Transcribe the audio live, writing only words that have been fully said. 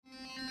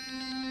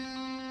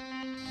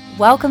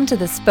Welcome to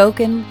the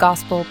Spoken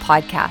Gospel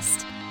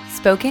Podcast.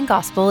 Spoken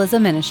Gospel is a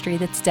ministry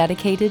that's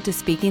dedicated to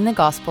speaking the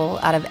gospel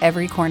out of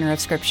every corner of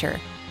Scripture.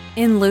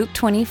 In Luke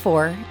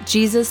 24,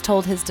 Jesus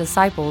told his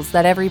disciples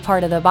that every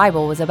part of the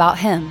Bible was about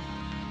him.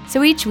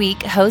 So each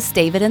week, hosts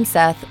David and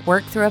Seth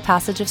work through a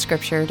passage of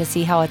Scripture to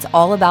see how it's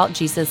all about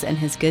Jesus and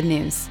his good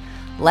news.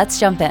 Let's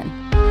jump in.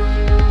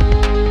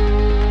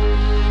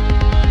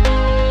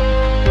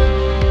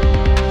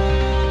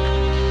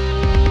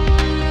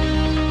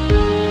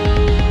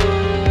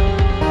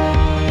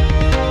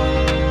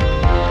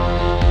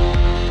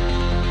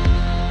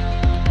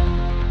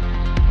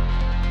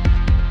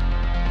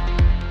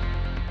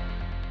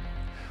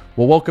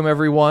 Well, welcome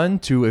everyone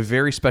to a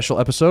very special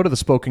episode of the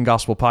Spoken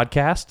Gospel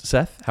Podcast.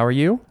 Seth, how are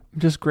you? I'm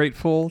just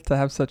grateful to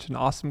have such an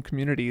awesome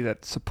community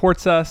that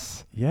supports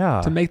us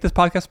to make this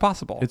podcast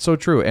possible. It's so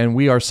true. And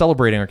we are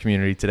celebrating our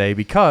community today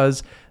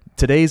because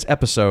today's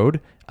episode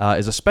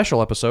is a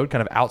special episode,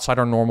 kind of outside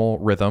our normal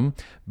rhythm,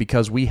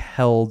 because we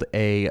held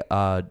a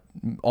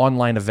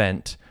online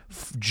event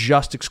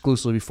just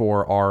exclusively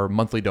for our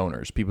monthly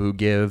donors, people who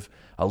give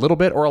a little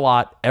bit or a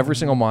lot every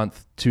single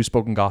month to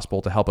Spoken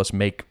Gospel to help us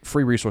make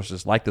free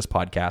resources like this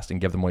podcast and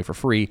give them away for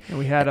free. And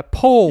we had a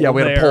poll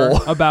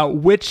poll about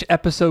which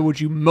episode would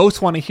you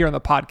most want to hear on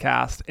the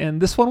podcast,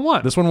 and this one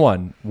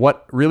won.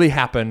 What really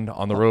happened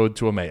on the road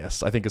to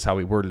Emmaus, I think is how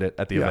we worded it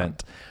at the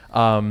event.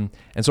 And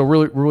so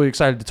we're really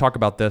excited to talk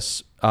about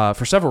this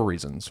for several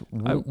reasons.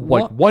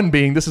 One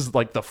being, this is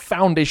like the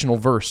foundational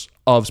verse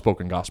of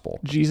Spoken Gospel.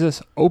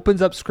 Jesus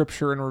opens up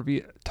Scripture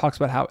and talks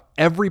about how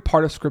every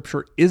part of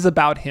Scripture is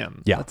about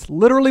him. Yeah. That's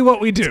literally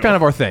what we do. It's kind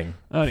of our thing.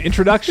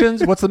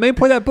 Introductions. What's the main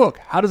point of that book?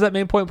 How does that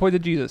main point to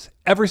Jesus?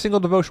 Every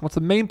single devotion. What's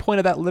the main point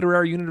of that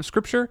literary unit of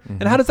Scripture?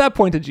 And how does that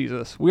point to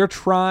Jesus? We are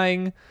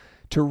trying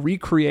to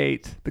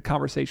recreate the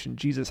conversation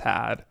Jesus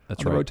had on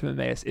the road to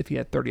Emmaus if he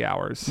had 30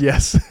 hours.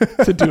 Yes.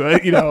 To do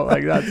it,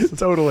 that's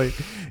totally.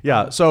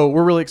 Yeah. So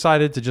we're really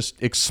excited to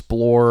just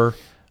explore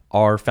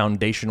our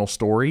foundational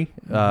story,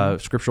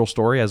 scriptural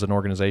story as an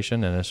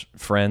organization and as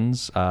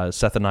friends.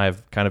 Seth and I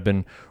have kind of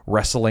been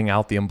wrestling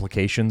out the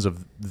implications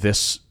of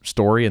this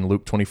story in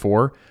Luke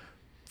 24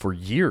 for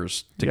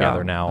years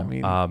together now.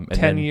 I mean,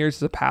 10 years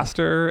as a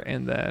pastor,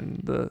 and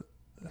then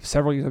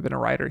several years I've been a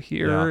writer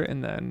here,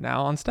 and then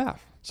now on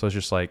staff. So it's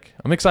just like,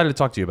 I'm excited to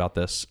talk to you about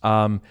this.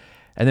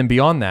 And then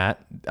beyond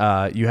that,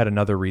 you had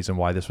another reason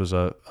why this was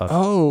a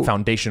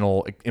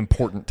foundational,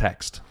 important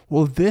text.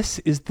 Well, this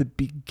is the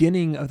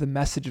beginning of the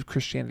message of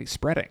Christianity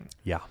spreading.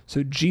 Yeah.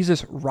 So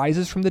Jesus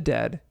rises from the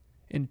dead,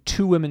 and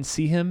two women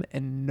see him,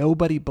 and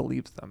nobody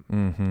believes them.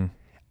 Mm-hmm.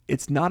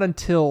 It's not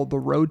until the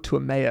road to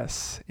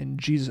Emmaus, and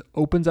Jesus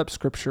opens up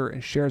Scripture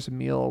and shares a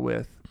meal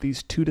with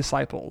these two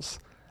disciples,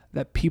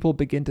 that people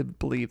begin to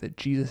believe that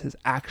Jesus has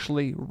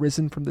actually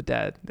risen from the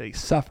dead, that he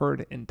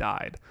suffered and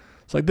died.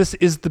 So this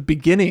is the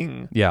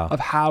beginning of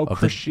how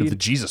Christianity... Of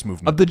the Jesus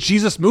movement. Of the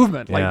Jesus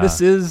movement. Yeah.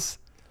 This is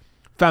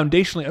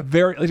foundationally a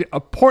very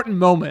important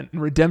moment in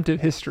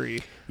redemptive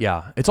history.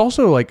 Yeah. It's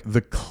also like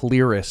the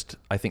clearest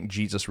I think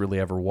Jesus really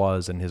ever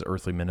was in his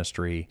earthly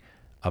ministry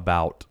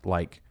about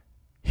like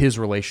his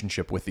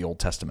relationship with the Old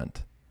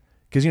Testament.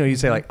 Because, you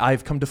say like,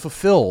 I've come to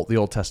fulfill the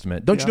Old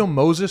Testament. Don't you know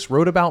Moses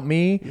wrote about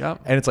me? Yeah.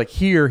 And it's like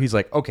here, he's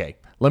like, okay,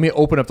 let me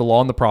open up the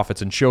law and the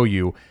prophets and show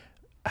you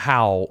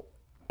how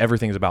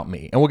everything's about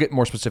me. And we'll get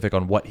more specific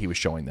on what he was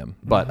showing them.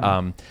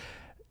 But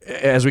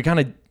as we kind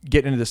of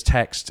get into this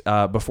text,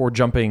 before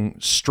jumping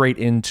straight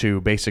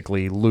into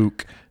basically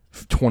Luke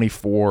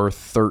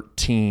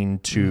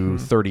 24:13 to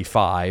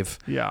 35,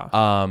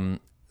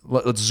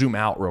 let's zoom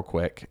out real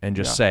quick and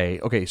just say,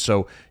 okay,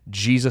 so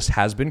Jesus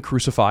has been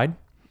crucified.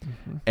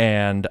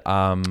 And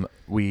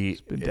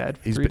he's been dead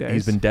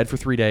for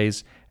 3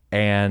 days.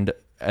 And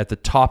at the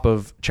top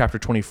of chapter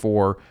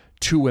 24,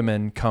 two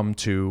women come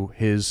to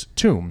his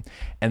tomb.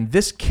 And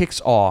this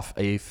kicks off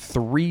a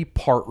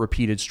 3-part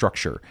repeated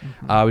structure.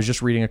 I was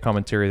just reading a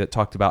commentary that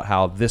talked about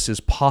how this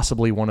is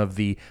possibly one of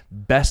the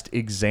best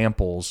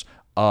examples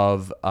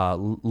of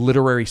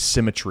literary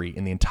symmetry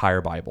in the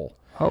entire Bible.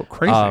 Oh,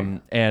 crazy.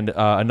 And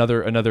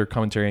another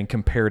commentarian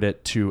compared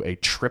it to a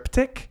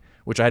triptych,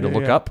 which I had to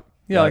look up.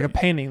 Yeah, like a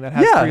painting that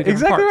has three different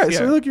exactly parts. Right.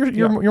 So look,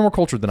 you're more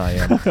cultured than I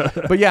am.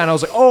 But yeah, and I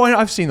was like, oh,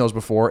 I've seen those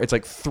before. It's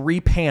like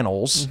 3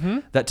 panels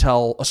that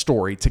tell a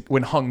story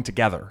when hung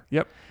together.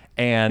 Yep.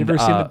 And have you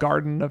ever seen the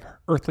Garden of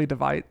Earthly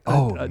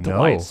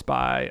Delights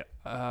by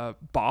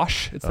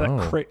Bosch? It's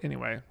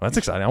anyway. Well, that's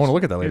exciting. I want to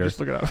look at that later.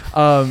 Just look it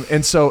up.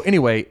 And so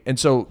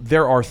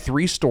there are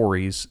 3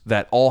 stories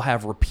that all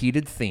have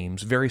repeated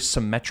themes, very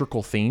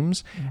symmetrical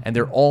themes, and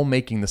they're all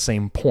making the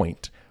same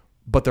point,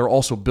 but they're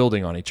also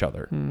building on each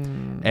other.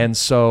 And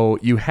so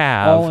you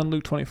have... All in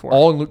Luke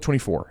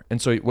 24.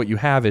 And so what you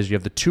have is you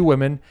have the two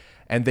women,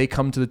 and they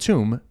come to the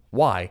tomb.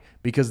 Why?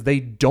 Because they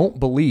don't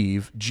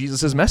believe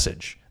Jesus'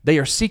 message. They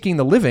are seeking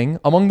the living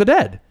among the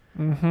dead.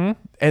 Mm-hmm.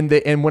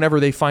 And whenever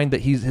they find that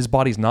his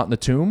body's not in the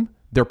tomb,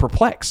 they're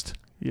perplexed.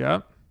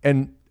 Yeah.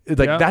 And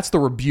that's the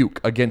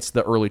rebuke against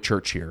the early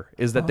church here,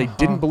 is that they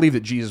didn't believe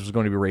that Jesus was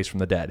going to be raised from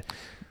the dead.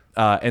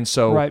 And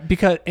so right,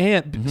 because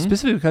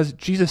specifically because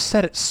Jesus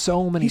said it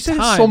so many times. He said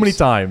it so many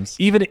times.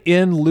 Even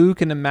in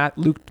Luke and in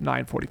Luke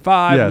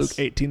 9:45, Yes.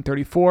 Luke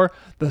 18:34,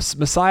 the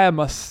Messiah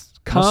must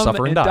come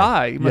and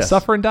die. He must Yes.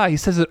 suffer and die. He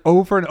says it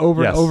over and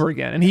over Yes. and over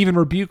again. And he even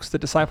rebukes the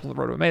disciples on the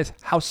road to Emmaus,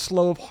 how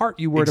slow of heart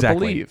you were to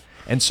believe.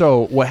 And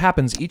so what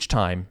happens each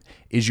time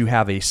is you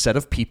have a set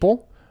of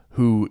people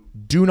who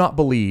do not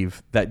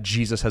believe that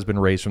Jesus has been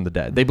raised from the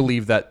dead. They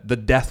believe that the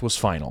death was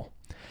final.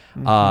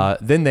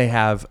 Then they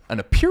have an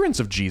appearance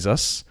of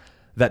Jesus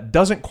that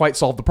doesn't quite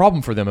solve the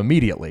problem for them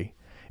immediately.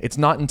 It's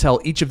not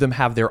until each of them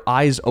have their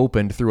eyes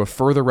opened through a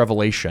further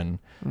revelation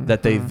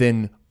that they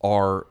then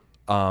are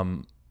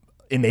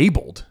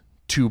enabled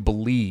to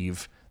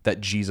believe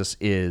that Jesus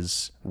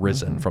is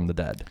risen from the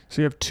dead.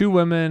 So you have two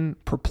women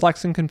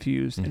perplexed and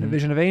confused, and a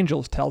vision of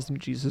angels tells them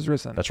Jesus is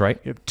risen. That's right.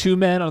 You have two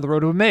men on the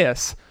road to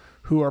Emmaus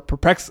who are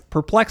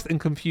perplexed and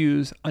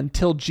confused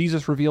until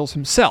Jesus reveals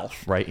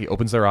himself. Right. He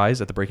opens their eyes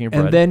at the breaking of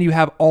bread. And then you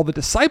have all the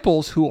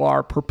disciples who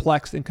are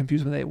perplexed and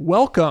confused when they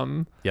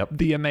welcome Yep.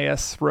 the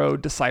Emmaus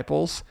Road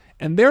disciples,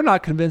 and they're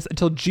not convinced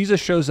until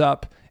Jesus shows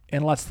up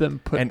and lets them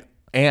put...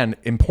 And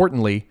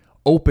importantly,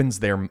 opens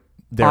their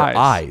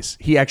eyes.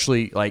 He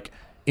actually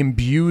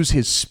imbues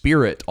his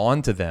spirit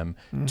onto them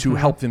to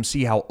help them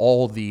see how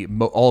all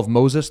of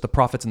Moses, the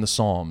prophets, and the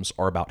Psalms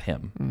are about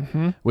him,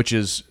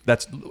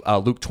 that's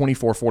Luke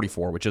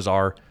 24:44, which is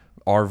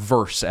our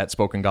verse at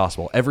Spoken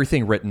Gospel.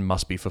 Everything written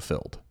must be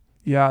fulfilled.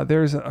 Yeah,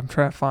 I'm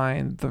trying to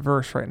find the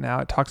verse right now.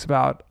 It talks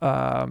about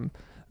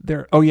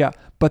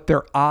but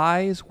their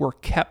eyes were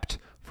kept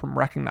from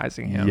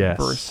recognizing him. Yes.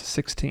 Verse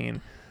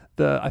 16.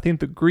 I think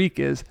the Greek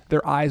is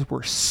their eyes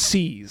were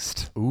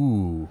seized.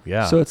 Ooh,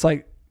 yeah. So it's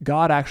like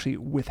God actually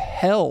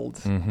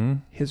withheld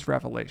his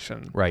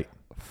revelation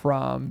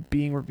from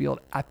being revealed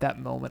at that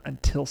moment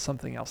until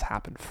something else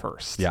happened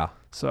first. Yeah.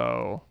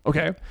 So,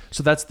 okay.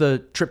 So that's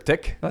the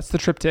triptych.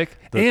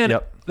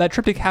 That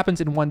triptych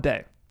happens in one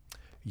day.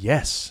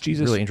 Yes.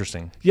 Jesus. Really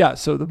interesting. Yeah.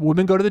 So the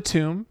women go to the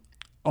tomb.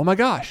 Oh my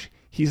gosh,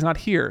 he's not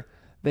here.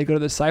 They go to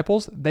the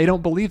disciples. They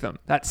don't believe him.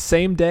 That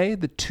same day,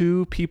 the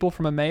two people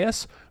from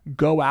Emmaus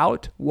go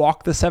out,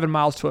 walk the 7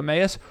 miles to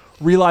Emmaus,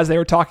 realize they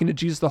were talking to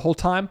Jesus the whole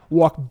time,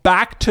 walk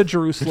back to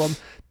Jerusalem,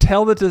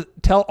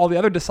 tell all the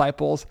other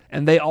disciples,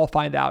 and they all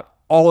find out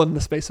all in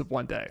the space of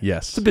one day.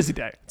 Yes. It's a busy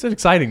day. It's an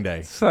exciting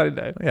day.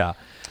 Yeah.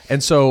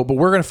 And so, but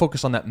we're going to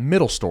focus on that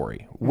middle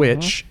story,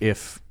 which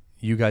if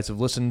you guys have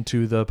listened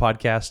to the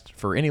podcast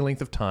for any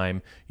length of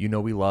time, you know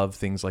we love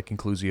things like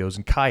inclusios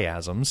and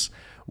chiasms,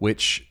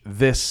 which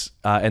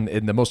and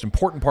the most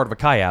important part of a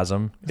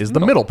chiasm is the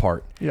middle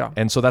part. Yeah.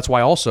 And so that's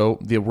why also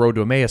the road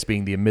to Emmaus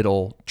being the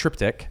middle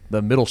triptych,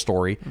 the middle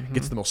story,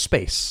 gets the most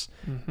space.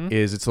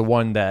 It's the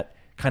one that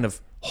kind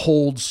of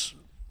holds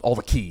all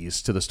the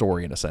keys to the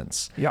story in a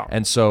sense. Yeah.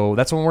 And so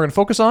that's what we're going to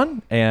focus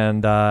on.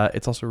 And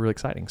it's also really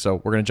exciting.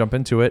 So we're going to jump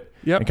into it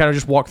and kind of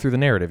just walk through the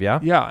narrative. Yeah.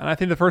 Yeah. And I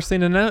think the first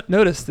thing to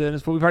notice then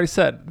is what we've already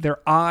said. Their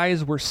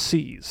eyes were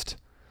seized.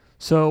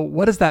 So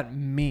what does that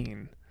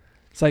mean?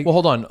 It's like, well,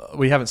 hold on.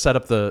 We haven't set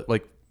up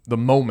the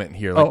moment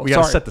here. We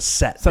got to set the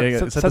set.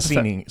 Set the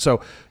scene.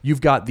 So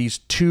you've got these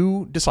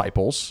two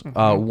disciples.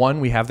 One,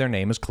 we have their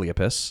name is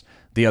Cleopas.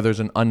 The other is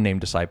an unnamed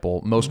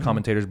disciple. Most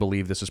commentators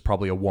believe this is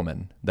probably a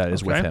woman that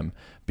is with him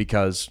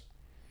because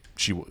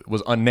she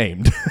was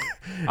unnamed.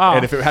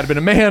 And if it had been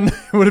a man,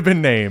 it would have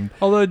been named.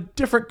 Although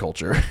different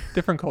culture.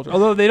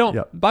 Although they don't,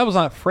 the Bible's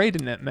not afraid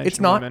to mention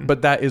it's not, women.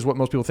 but that is what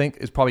most people think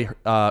is probably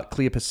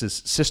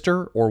Cleopas'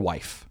 sister or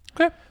wife.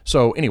 Okay.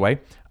 So anyway,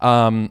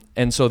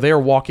 and so they are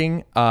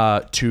walking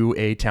to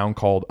a town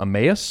called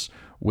Emmaus,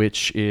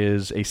 which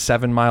is a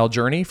 7-mile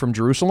journey from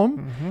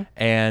Jerusalem.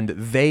 And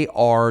they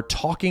are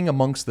talking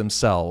amongst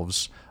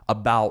themselves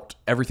about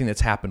everything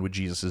that's happened with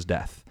Jesus'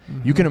 death.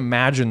 You can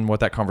imagine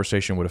what that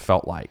conversation would have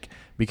felt like,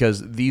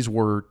 because these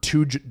were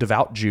two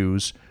devout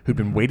Jews who'd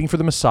been waiting for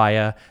the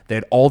Messiah. They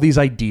had all these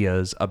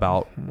ideas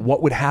about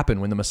what would happen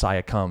when the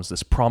Messiah comes,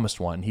 this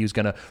promised one. He was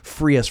going to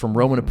free us from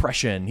Roman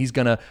oppression. He's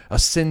going to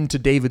ascend to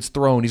David's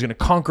throne. He's going to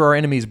conquer our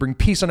enemies, bring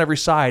peace on every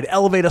side,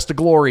 elevate us to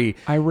glory.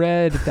 I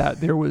read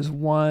that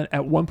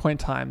at one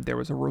point in time, there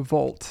was a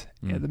revolt,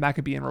 the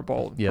Maccabean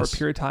revolt, for a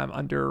period of time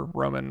under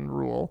Roman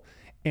rule.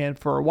 And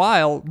for a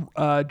while,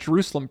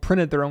 Jerusalem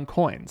printed their own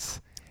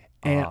coins.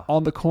 And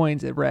on the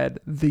coins, it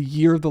read, "The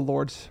year of the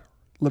Lord's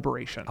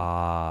liberation."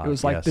 It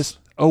was like this,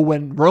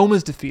 when Rome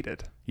is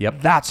defeated,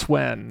 that's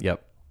when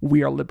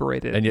we are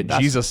liberated. And yet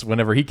Jesus,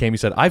 whenever he came, he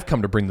said, "I've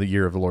come to bring the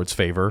year of the Lord's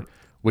favor,"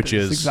 which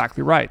is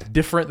exactly right.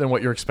 Different than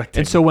what you're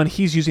expecting. And so when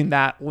he's using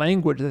that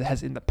language that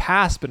has in the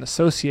past been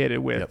associated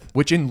with...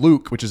 Which in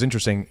Luke, which is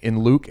interesting, in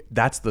Luke,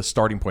 that's the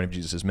starting point of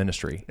Jesus'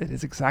 ministry. It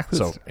is exactly.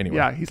 So anyway.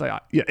 Yeah, he's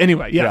like,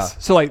 anyway, yes.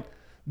 Yeah. So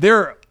there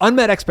are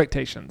unmet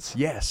expectations.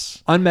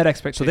 Yes. Unmet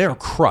expectations. So they are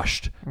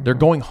crushed. They're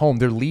going home.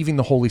 They're leaving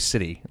the holy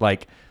city.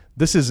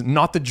 This is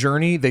not the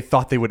journey they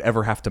thought they would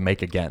ever have to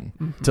make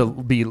again. To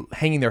be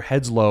hanging their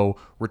heads low,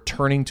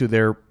 returning to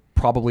their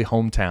probably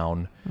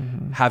hometown,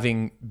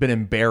 having been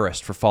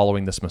embarrassed for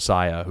following this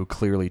Messiah who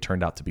clearly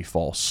turned out to be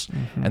false.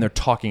 And they're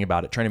talking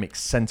about it, trying to make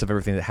sense of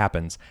everything that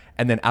happens.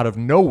 And then out of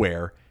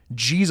nowhere,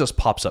 Jesus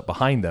pops up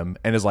behind them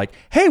and is like,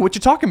 hey, what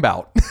you talking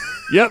about?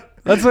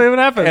 Yep, that's what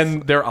happens.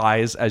 And their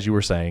eyes, as you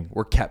were saying,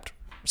 were kept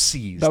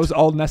seized. That was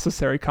all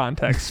necessary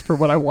context for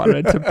what I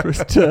wanted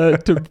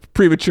to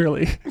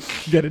prematurely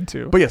get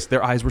into. But yes,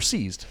 their eyes were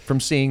seized from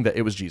seeing that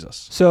it was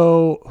Jesus.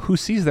 So who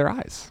sees their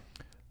eyes?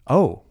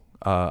 Oh,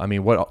 I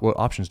mean, what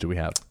options do we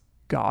have?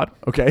 God.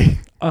 Okay.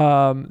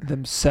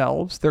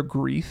 Themselves, their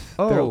grief,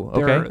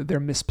 their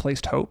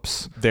misplaced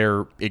hopes,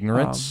 their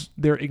ignorance.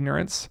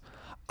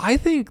 I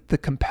think the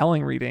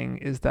compelling reading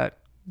is that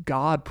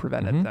God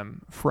prevented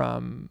them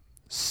from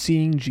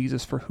seeing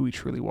Jesus for who he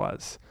truly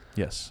was.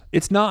 Yes.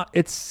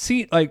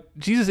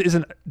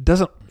 Jesus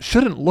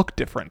shouldn't look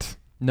different.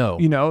 No.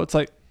 It's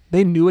like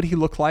they knew what he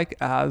looked like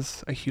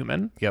as a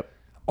human. Yep.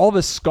 All of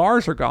his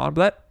scars are gone,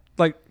 but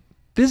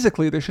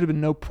physically there should have been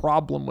no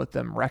problem with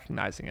them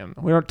recognizing him.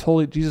 We aren't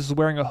told Jesus is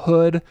wearing a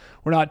hood.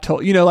 We're not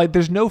told,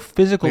 there's no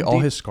physical. Wait, all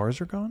his scars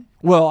are gone?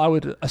 Well, I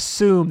would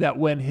assume that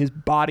when his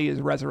body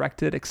is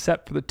resurrected,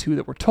 except for the two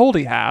that we're told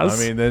he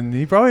has. I mean, then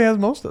he probably has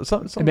most of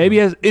some. Maybe he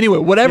has, anyway,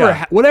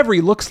 whatever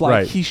he looks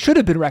like, he should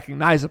have been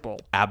recognizable.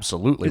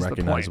 Absolutely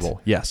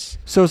recognizable. Yes.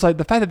 So it's like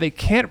the fact that they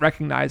can't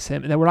recognize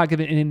him and that we're not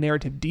given any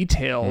narrative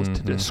details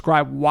to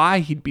describe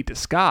why he'd be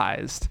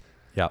disguised.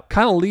 Yeah.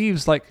 Kind of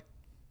leaves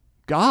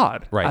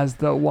God as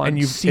the one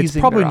seizing it's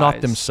probably their not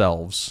eyes.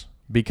 Themselves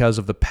because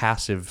of the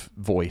passive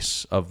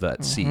voice of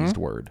that seized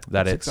word.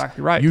 That's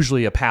exactly right.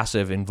 Usually a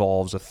passive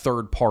involves a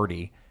third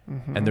party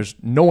and there's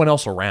no one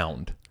else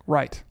around.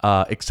 Right.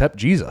 Except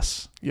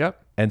Jesus.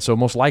 Yep. And so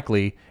most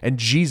likely, and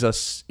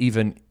Jesus,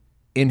 even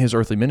in his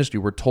earthly ministry,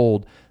 we're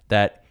told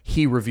that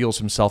he reveals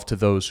himself to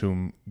those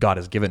whom God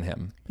has given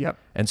him. Yep.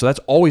 And so that's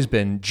always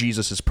been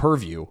Jesus's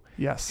purview.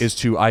 Yes. Is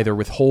to either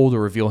withhold or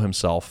reveal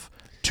himself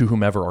to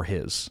whomever are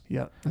his.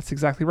 Yeah, that's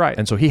exactly right.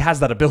 And so he has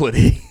that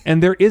ability.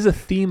 And there is a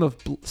theme of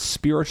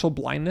spiritual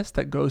blindness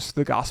that goes to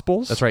the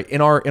Gospels. That's right.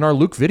 In our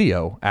Luke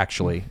video,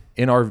 actually,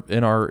 in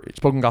our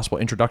Spoken Gospel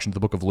introduction to the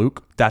book of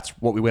Luke, that's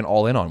what we went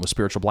all in on, was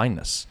spiritual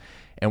blindness.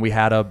 And we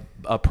had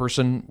a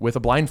person with a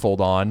blindfold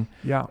on,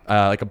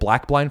 like a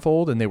black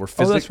blindfold, and they were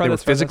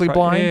physically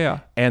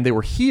blind, and they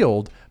were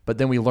healed. But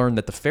then we learned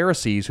that the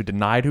Pharisees who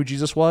denied who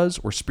Jesus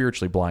was were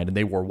spiritually blind, and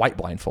they wore white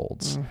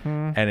blindfolds.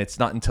 And it's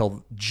not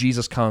until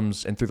Jesus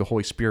comes and through the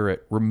Holy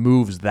Spirit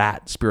removes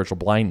that spiritual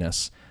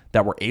blindness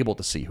that we're able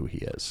to see who he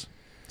is.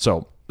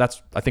 So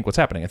that's, I think, what's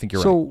happening. I think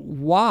you're right. So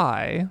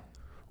why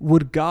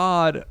would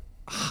God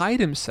hide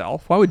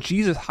himself? Why would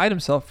Jesus hide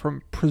himself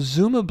from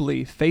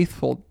presumably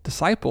faithful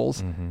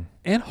disciples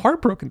and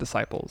heartbroken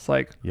disciples?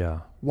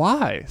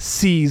 Why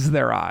seize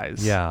their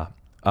eyes? Yeah.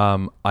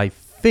 I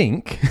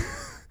think...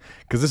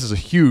 because this is a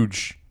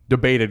huge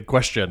debated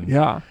question.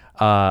 Yeah.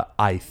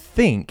 I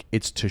think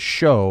it's to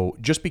show,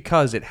 just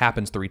because it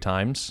happens 3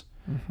 times,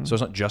 so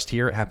it's not just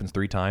here, it happens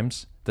 3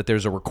 times, that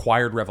there's a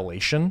required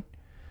revelation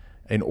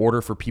in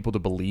order for people to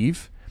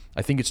believe.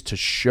 I think it's to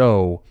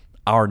show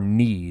our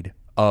need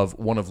of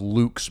one of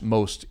Luke's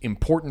most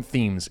important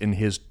themes in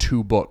his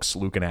 2 books,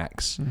 Luke and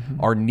Acts,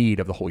 our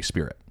need of the Holy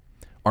Spirit,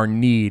 our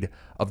need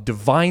of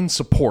divine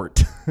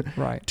support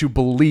to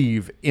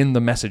believe in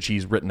the message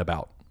he's written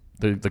about.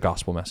 The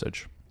gospel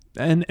message.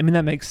 And I mean,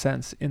 that makes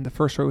sense. In the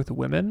first story with the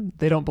women,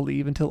 they don't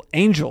believe until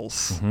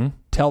angels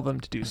tell them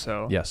to do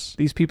so. Yes.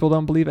 These people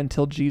don't believe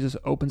until Jesus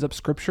opens up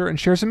scripture and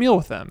shares a meal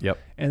with them. Yep.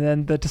 And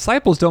then the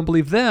disciples don't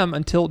believe them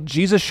until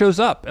Jesus shows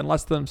up and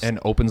lets them... And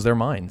opens their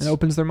minds.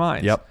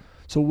 Yep.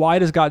 So why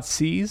does God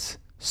seize?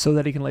 So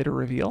that he can later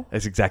reveal?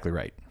 That's exactly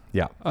right.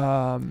 Yeah.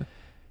 And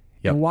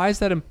why is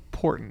that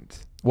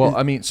important? Well,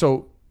 I mean,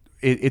 so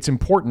it's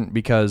important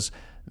because...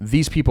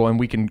 these people, and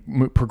we can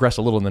progress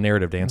a little in the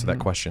narrative to answer that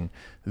question.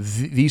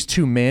 These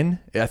 2 men,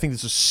 I think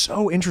this is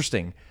so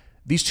interesting.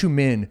 These 2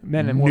 men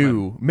man and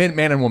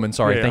woman.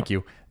 Sorry, thank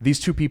you. These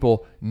 2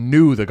 people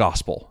knew the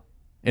gospel,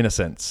 in a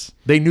sense.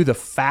 They knew the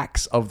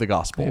facts of the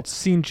gospel. They had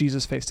seen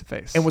Jesus face to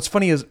face. And what's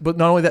funny is, but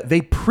not only that, they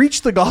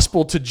preached the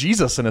gospel to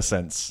Jesus, in a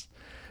sense,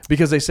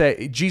 because they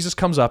say Jesus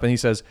comes up and he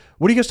says,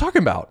 "What are you guys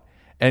talking about?"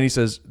 And he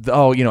says,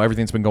 "Oh,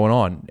 everything's been going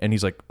on." And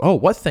he's like, "Oh,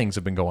 what things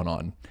have been going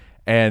on?"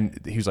 And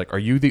he was like, "Are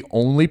you the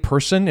only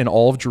person in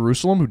all of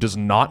Jerusalem who does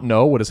not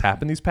know what has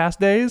happened these past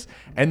days?"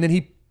 And then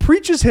he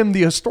preaches him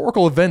the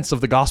historical events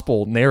of the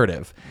gospel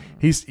narrative.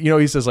 He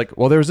says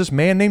well, there was this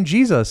man named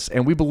Jesus,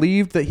 and we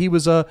believed that he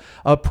was a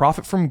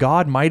prophet from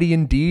God, mighty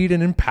in deed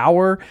and in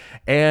power,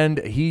 and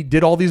he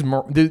did all these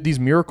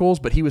miracles,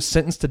 but he was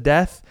sentenced to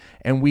death.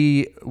 And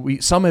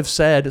some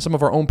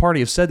of our own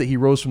party have said that he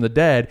rose from the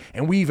dead,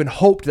 and we even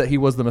hoped that he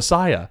was the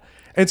Messiah.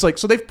 And it's like,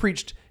 so they've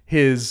preached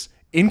his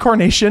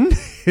incarnation,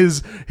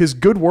 his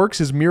good works,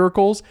 his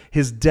miracles,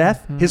 his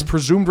death, his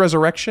presumed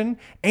resurrection,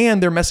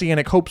 and their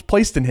messianic hopes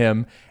placed in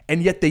him,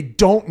 and yet they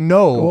don't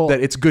know that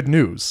it's good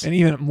news. And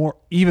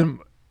even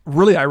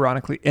really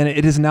ironically, and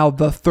it is now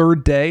the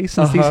 3rd day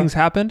since these things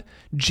happened,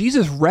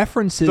 Jesus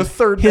references his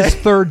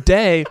 3rd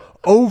day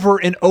over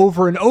and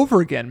over and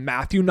over again.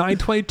 Matthew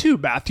 9:22,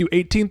 Matthew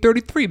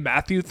 18:33,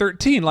 Matthew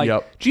 13.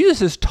 Like Jesus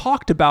has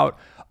talked about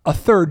a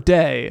third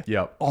day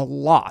a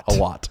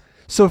lot.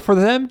 So for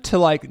them to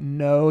like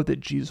know that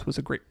Jesus was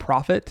a great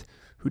prophet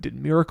who did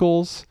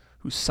miracles,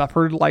 who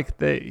suffered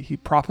like he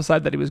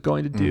prophesied that he was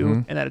going to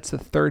do, and that it's the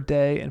third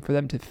day, and for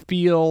them to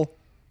feel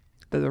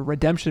that the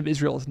redemption of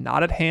Israel is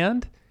not at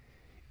hand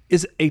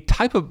is a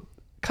type of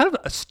kind of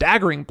a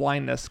staggering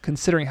blindness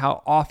considering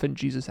how often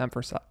Jesus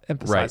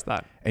emphasized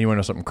that. And you want to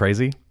know something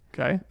crazy?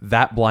 Okay.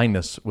 That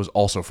blindness was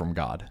also from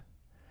God.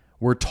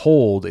 We're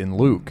told in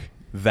Luke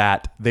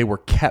that they were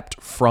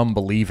kept from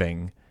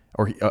believing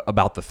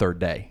about the third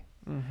day.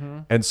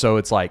 And so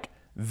it's like,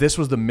 this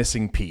was the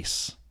missing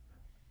piece,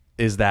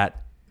 is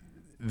that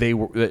they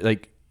were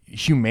like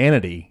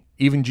humanity,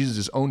 even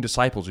Jesus' own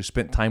disciples who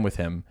spent time with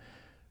him,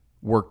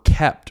 were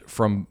kept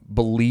from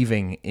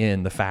believing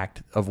in the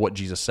fact of what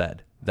Jesus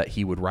said, that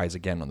he would rise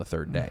again on the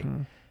third day.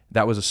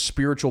 That was a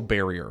spiritual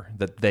barrier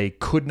that they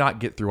could not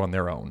get through on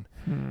their own.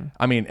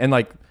 I mean, and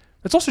like,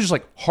 it's also just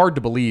like hard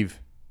to believe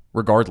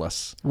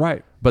regardless.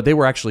 Right. But they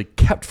were actually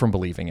kept from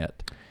believing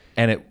it.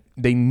 And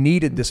they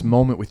needed this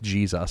moment with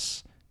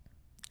Jesus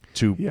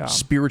to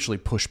spiritually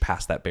push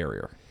past that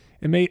barrier.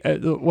 It made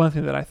one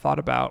thing that I thought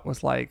about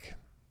was like,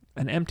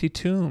 an empty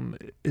tomb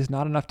is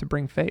not enough to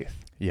bring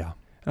faith. Yeah.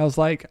 And I was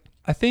like,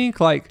 I think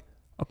like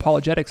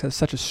apologetics has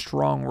such a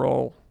strong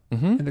role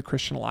in the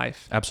Christian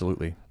life.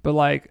 Absolutely. But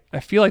like, I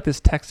feel like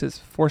this text is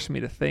forcing me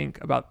to think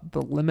about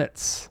the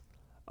limits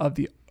of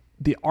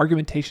the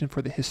argumentation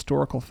for the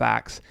historical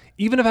facts.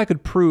 Even if I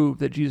could prove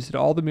that Jesus did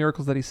all the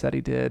miracles that he said he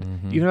did,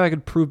 even if I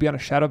could prove beyond a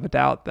shadow of a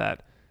doubt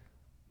that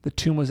the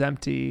tomb was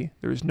empty,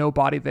 there was no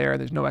body there,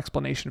 there's no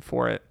explanation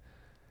for it,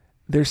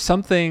 there's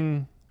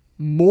something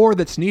more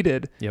that's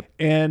needed.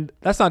 And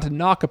that's not to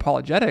knock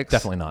apologetics.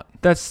 Definitely not.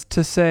 That's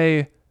to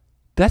say,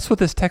 that's what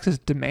this text is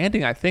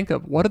demanding, I think,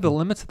 of what are the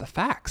limits of the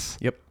facts?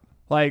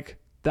 Like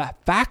the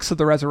facts of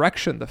the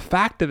resurrection, the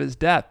fact of his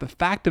death, the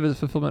fact of his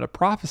fulfillment of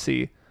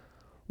prophecy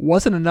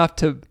wasn't enough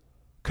to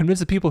convince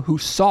the people who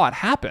saw it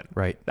happen.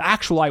 Right. The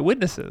actual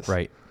eyewitnesses.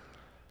 Right.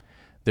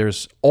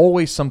 There's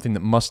always something that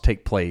must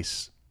take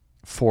place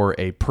for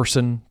a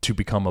person to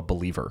become a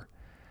believer.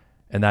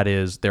 And that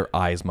is, their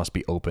eyes must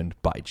be opened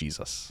by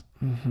Jesus.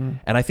 And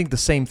I think the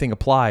same thing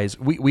applies.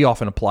 We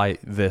often apply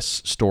this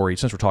story,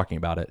 since we're talking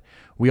about it,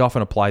 we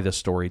often apply this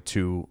story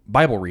to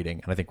Bible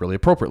reading, and I think really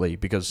appropriately,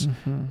 because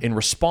in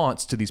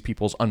response to these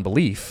people's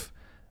unbelief,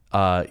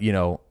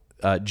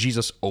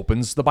 Jesus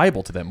opens the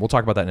Bible to them. We'll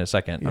talk about that in a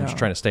second. I'm just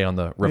trying to stay on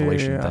the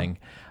Revelation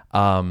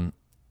thing.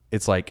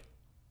 It's like,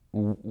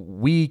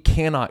 we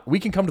can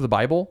come to the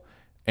Bible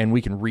and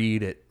we can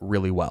read it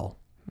really well.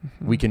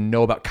 We can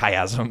know about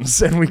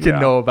chiasms, and we can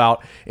know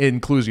about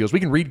inclusios. We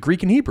can read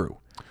Greek and Hebrew.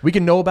 We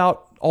can know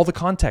about all the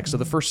context of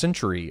the first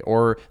century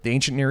or the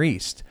ancient Near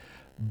East.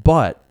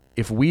 But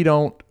if we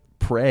don't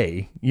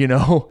pray,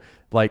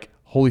 like,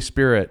 Holy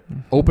Spirit,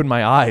 open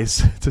my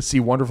eyes to see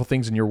wonderful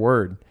things in your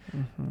word,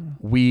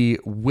 we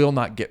will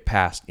not get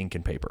past ink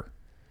and paper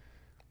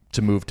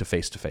to move to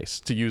face,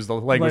 to use the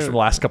language from the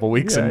last couple of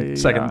weeks in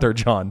 2nd and 3rd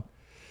John.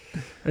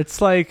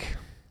 It's like,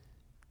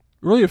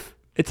 really,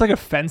 it's like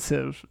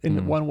offensive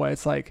in one way.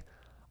 It's like,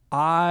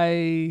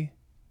 I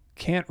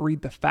can't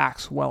read the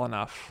facts well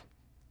enough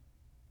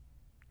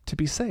to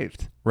be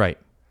saved. Right.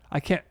 I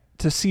can't,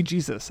 to see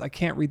Jesus, I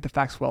can't read the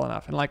facts well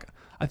enough. And like,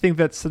 I think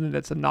that's something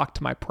that's a knock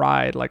to my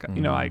pride. Like,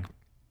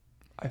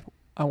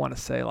 I want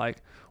to say like,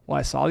 well,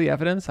 I saw the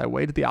evidence, I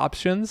weighed the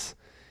options,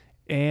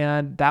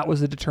 and that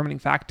was a determining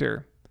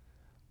factor.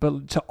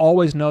 But to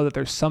always know that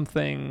there's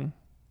something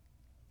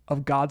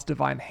of God's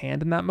divine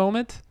hand in that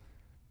moment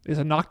is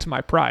a knock to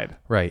my pride.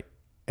 Right.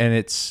 And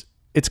it's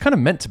kind of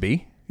meant to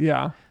be.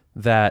 Yeah.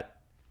 That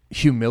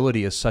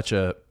humility is such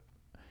a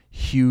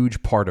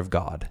huge part of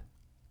God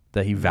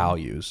that he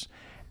values.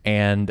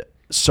 And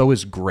so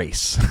is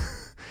grace.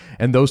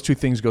 And those two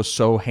things go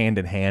so hand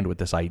in hand with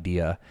this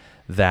idea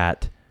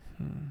that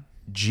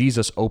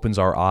Jesus opens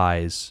our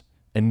eyes,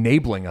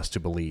 enabling us to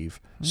believe,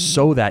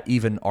 so that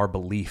even our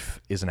belief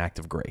is an act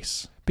of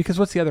grace. Because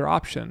what's the other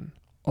option?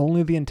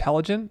 Only the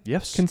intelligent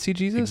can see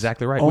Jesus?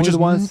 Exactly right. Only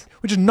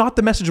which is not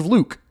the message of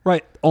Luke.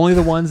 Right. Only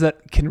the ones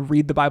that can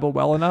read the Bible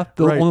well enough,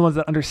 the only ones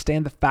that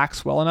understand the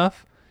facts well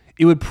enough.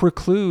 It would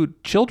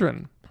preclude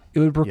children. It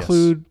would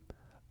preclude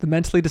the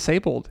mentally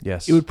disabled.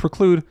 Yes. It would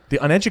preclude the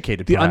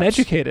uneducated.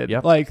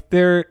 Yep. Like,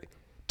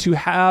 to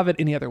have it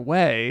any other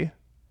way,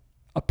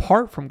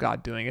 apart from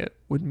God doing it,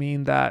 would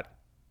mean that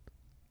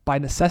by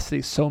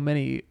necessity, so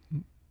many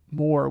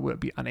more would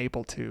be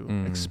unable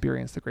to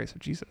experience the grace of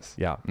Jesus.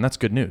 Yeah, and that's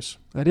good news.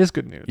 That is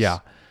good news. Yeah.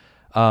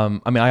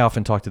 I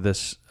often talk to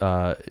this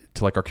to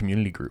like our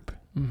community group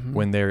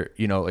when they're,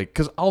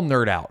 because I'll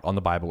nerd out on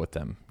the Bible with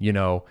them,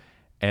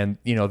 and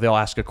they'll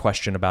ask a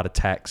question about a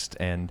text,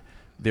 and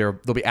they'll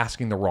be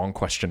asking the wrong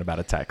question about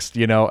a text,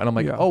 and I'm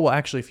like, oh, well,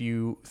 actually, if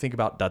you think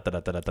about da da da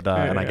da da da,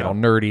 and I get all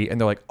nerdy, and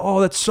they're like,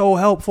 oh, that's so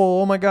helpful.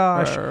 Oh my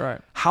gosh,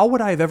 right. How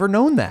would I have ever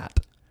known that?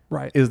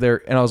 Right. Is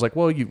there? And I was like,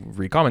 well, you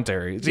read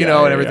commentaries, and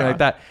everything like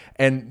that.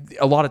 And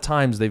a lot of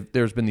times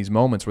there's been these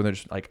moments where they're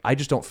just like, I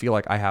just don't feel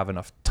like I have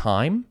enough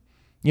time.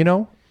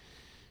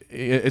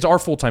 It's our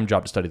full-time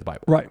job to study the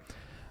Bible. Right.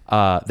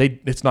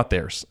 It's not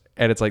theirs.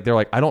 And it's like, they're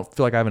like, I don't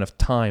feel like I have enough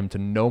time to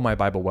know my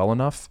Bible well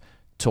enough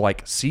to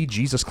like see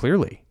Jesus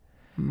clearly.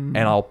 And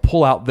I'll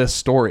pull out this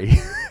story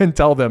and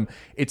tell them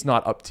it's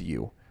not up to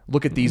you.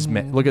 Look at these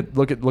men. Look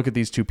at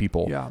these two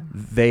people. Yeah.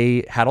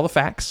 They had all the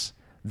facts.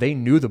 They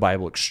knew the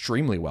Bible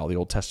extremely well, the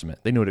Old Testament.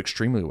 They knew it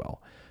extremely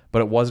well.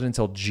 But it wasn't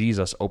until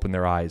Jesus opened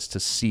their eyes to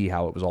see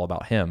how it was all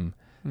about him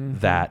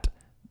that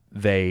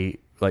they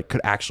like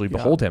could actually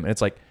behold him. And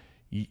it's like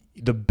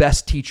the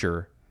best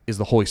teacher is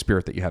the Holy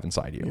Spirit that you have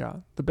inside you. Yeah.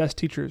 The best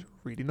teacher is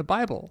reading the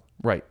Bible.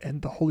 Right.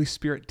 And the Holy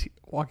Spirit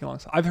walking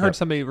alongside. I've heard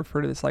somebody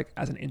refer to this like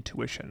as an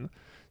intuition.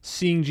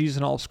 Seeing Jesus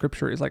in all of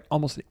Scripture is like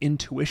almost an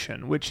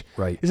intuition, which is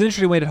an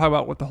interesting way to talk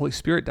about what the Holy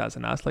Spirit does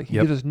in us. Like he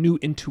gives us new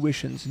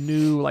intuitions,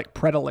 new like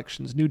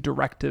predilections, new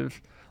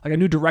directive, like a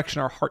new direction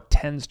our heart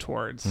tends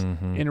towards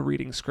in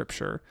reading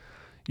Scripture.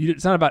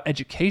 It's not about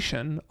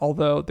education,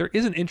 although there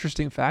is an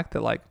interesting fact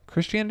that like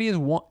Christianity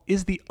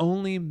is the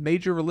only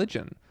major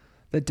religion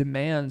that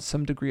demands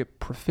some degree of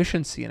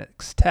proficiency in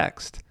its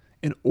text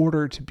in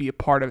order to be a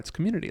part of its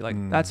community.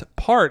 Like that's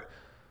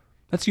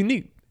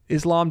unique.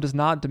 Islam does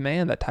not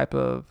demand that type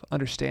of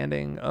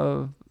understanding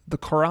of the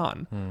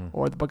Quran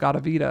or the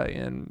Bhagavad Gita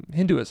in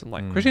Hinduism.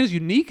 Like Christianity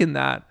is unique in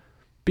that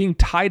being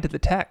tied to the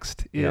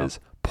text is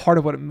part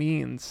of what it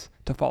means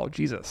to follow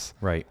Jesus,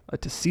 right?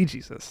 To see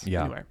Jesus.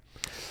 Yeah, anyway.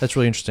 That's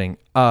really interesting.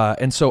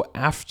 And so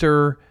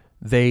after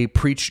they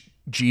preach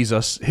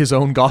Jesus, his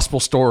own gospel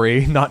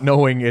story, not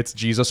knowing it's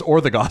Jesus or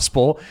the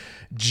gospel,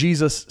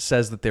 Jesus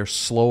says that they're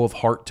slow of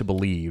heart to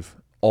believe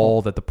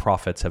all that the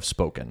prophets have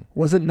spoken.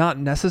 Was it not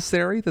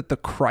necessary that the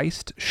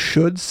Christ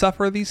should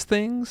suffer these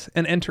things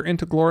and enter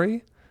into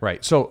glory?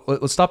 Right. So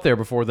let's stop there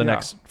before the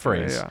next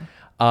phrase.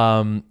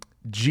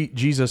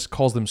 Jesus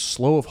calls them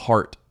slow of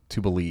heart to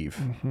believe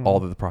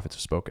all that the prophets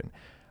have spoken.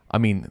 I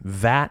mean,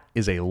 that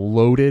is a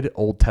loaded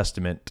Old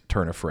Testament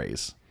turn of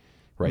phrase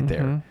right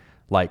there.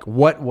 Like,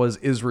 what was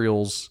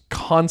Israel's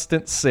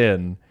constant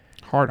sin?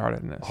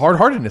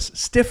 Hard-heartedness,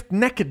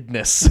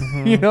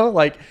 stiff-neckedness.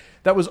 Like,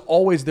 that was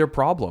always their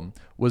problem,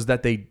 was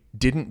that they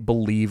didn't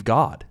believe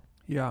God.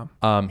 Yeah.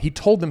 He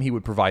told them he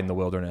would provide in the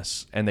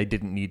wilderness, and they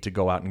didn't need to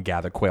go out and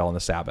gather quail on the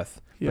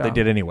Sabbath. But they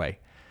did anyway.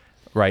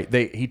 Right?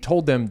 He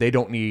told them they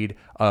don't need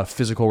a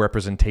physical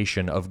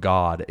representation of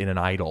God in an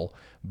idol.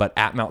 But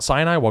at Mount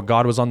Sinai, while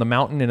God was on the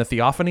mountain in a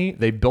theophany,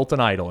 they built an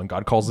idol, and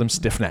God calls them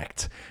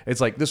stiff-necked. It's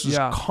like this was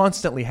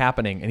constantly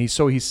happening. And he's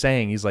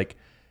saying, he's like,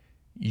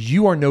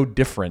 you are no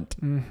different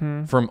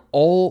from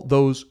all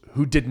those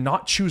who did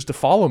not choose to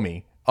follow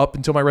me up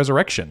until my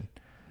resurrection.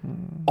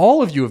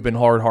 All of you have been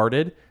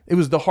hard-hearted. It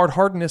was the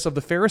hard-heartedness of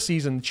the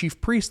Pharisees and the chief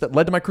priests that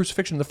led to my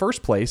crucifixion in the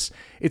first place.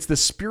 It's the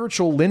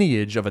spiritual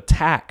lineage of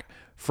attack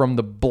from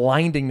the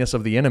blindingness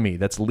of the enemy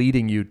that's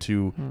leading you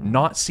to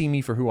not see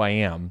me for who I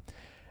am.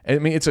 I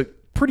mean, it's a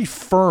pretty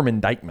firm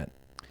indictment.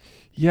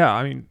 Yeah,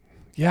 I mean,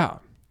 yeah.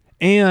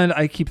 And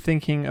I keep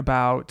thinking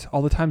about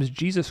all the times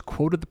Jesus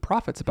quoted the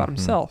prophets about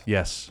himself.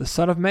 Yes. The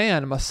Son of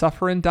Man must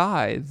suffer and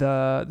die.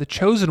 The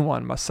Chosen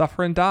One must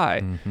suffer and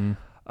die.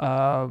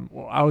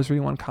 Well, I was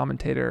reading one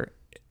commentator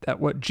that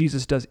what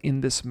Jesus does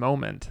in this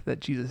moment that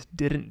Jesus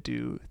didn't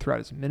do throughout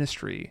his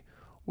ministry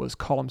was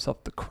call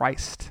himself the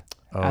Christ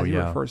as he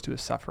refers to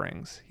his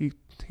sufferings. He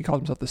calls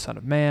himself the Son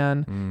of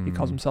Man. He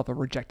calls himself a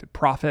rejected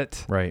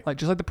prophet. Right. Like,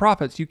 just like the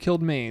prophets, you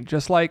killed me.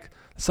 Just like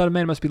the Son of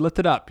Man must be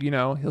lifted up.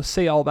 He'll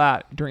say all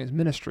that during his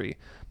ministry.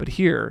 But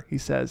here he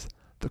says,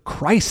 the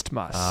Christ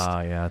must.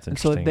 That's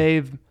interesting.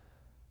 And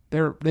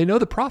so they know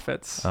the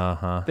prophets.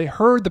 They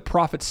heard the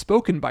prophets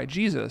spoken by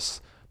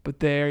Jesus, but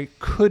they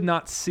could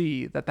not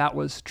see that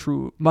was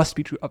true, must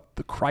be true of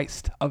the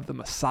Christ, of the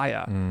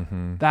Messiah.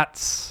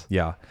 That's...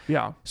 Yeah.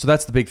 Yeah. So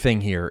that's the big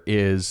thing here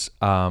is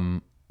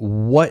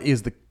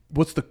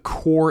what's the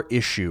core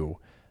issue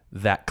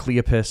that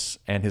Cleopas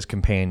and his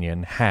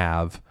companion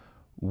have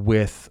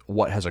with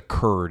what has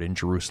occurred in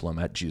Jerusalem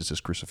at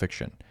Jesus'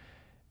 crucifixion?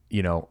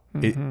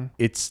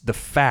 It's the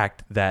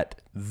fact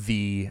that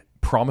the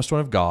promised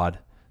one of God,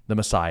 the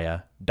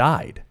Messiah,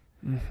 died.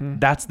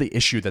 That's the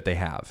issue that they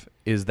have,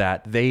 is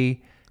that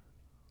they,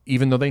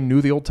 even though they knew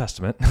the Old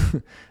Testament,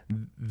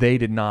 they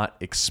did not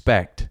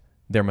expect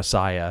their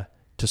Messiah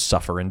to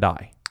suffer and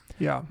die.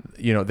 Yeah.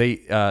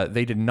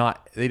 They did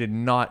not think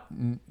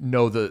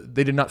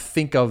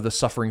of the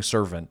suffering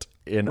servant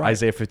in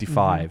Isaiah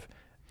 55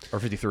 or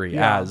 53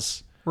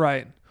 as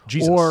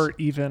Jesus. Or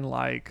even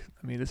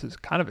this is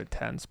kind of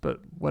intense,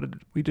 but what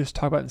did we just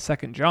talk about in 2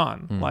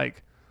 John?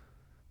 Like,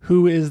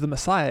 who is the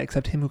Messiah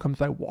except him who comes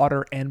by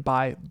water and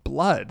by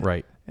blood?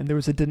 Right. And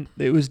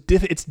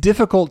it's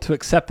difficult to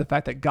accept the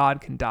fact that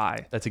God can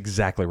die. That's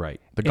exactly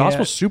right. The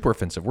gospel's super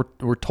offensive.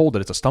 We're told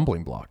that it's a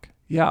stumbling block.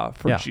 Yeah,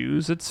 for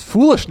Jews, it's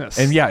foolishness.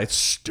 And it's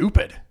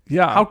stupid.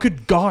 Yeah. How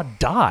could God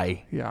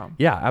die? Yeah.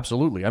 Yeah,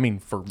 absolutely. I mean,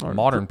 for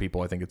modern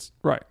people, I think it's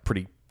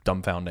pretty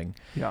dumbfounding.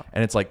 Yeah.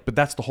 And it's like, but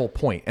that's the whole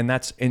point. And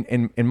that's,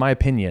 in my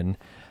opinion,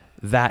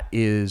 that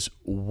is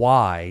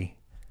why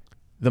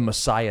the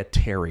Messiah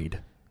tarried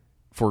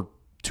for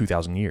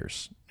 2,000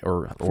 years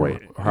or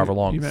however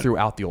long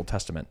throughout the Old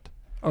Testament.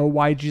 Or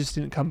why Jesus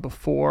didn't come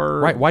before.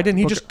 Right. Why didn't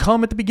he just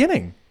come at the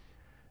beginning?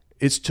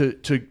 It's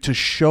to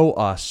show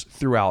us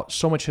throughout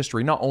so much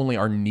history, not only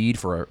our need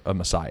for a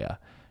Messiah,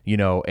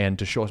 and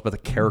to show us about the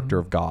character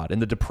of God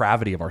and the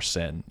depravity of our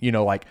sin,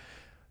 like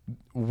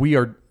we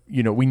are,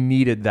 we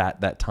needed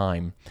that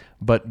time.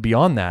 But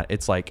beyond that,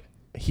 it's like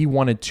he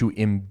wanted to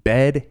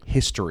embed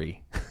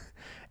history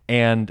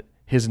and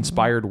his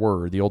inspired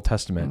word, the Old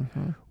Testament,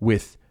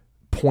 with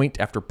point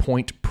after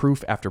point,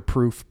 proof after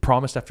proof,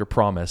 promise after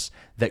promise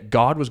that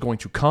God was going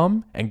to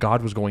come and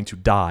God was going to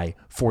die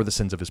for the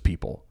sins of his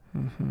people.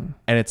 And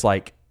it's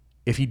like,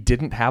 if he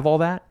didn't have all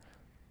that,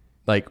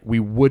 like we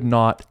would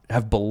not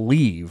have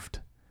believed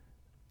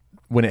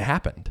when it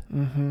happened.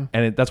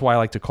 And that's why I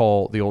like to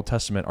call the Old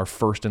Testament our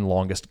first and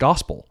longest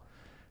gospel.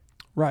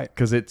 Right.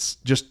 Because it's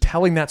just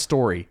telling that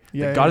story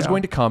that God is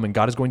going to come and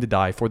God is going to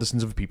die for the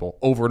sins of people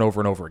over and over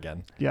and over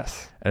again.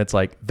 Yes. And it's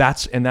like,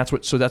 that's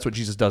what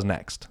Jesus does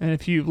next. And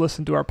if you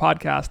listen to our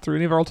podcast through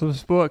any of our Old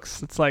Testament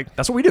books, it's like,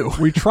 that's what we do.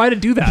 We try to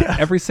do that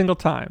every single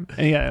time.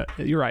 And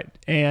you're right.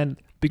 And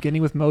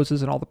beginning with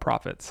Moses and all the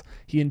prophets,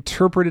 he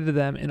interpreted to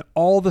them in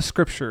all the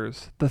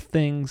scriptures, the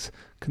things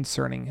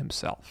concerning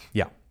himself.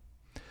 Yeah.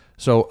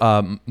 So,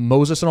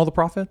 Moses and all the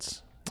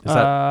prophets?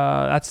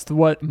 That's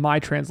what my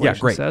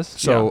translation says.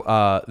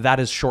 So that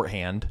is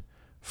shorthand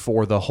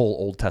for the whole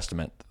Old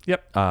Testament.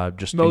 Yep.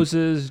 Just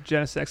Moses,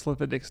 Genesis,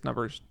 Leviticus,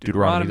 Numbers,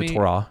 Deuteronomy, the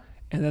Torah,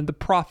 and then the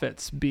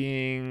prophets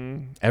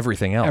being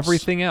everything else.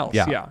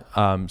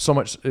 Yeah. So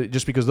much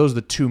just because those are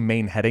the two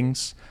main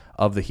headings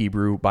of the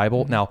Hebrew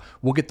Bible. Now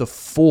we'll get the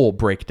full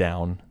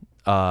breakdown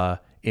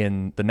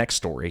in the next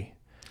story,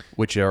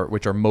 which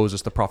are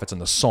Moses, the prophets,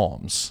 and the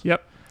Psalms.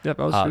 Yep. I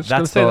was just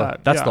going to say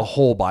that. That's the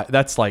whole Bible.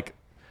 That's like.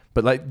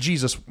 But like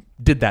Jesus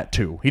did that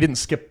too. He didn't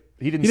skip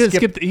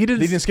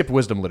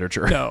wisdom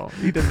literature. No,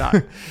 he did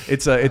not.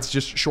 It's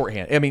just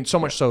shorthand. I mean, so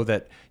much so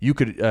that you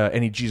could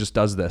Jesus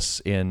does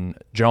this in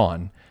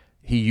John.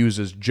 He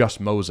uses just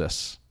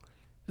Moses,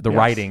 the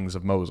writings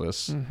of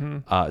Moses,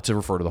 to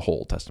refer to the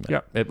whole Testament.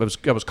 Yeah. It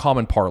was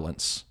common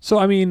parlance. So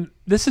I mean,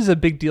 this is a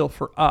big deal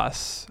for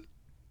us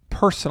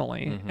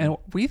personally, and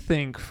we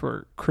think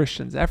for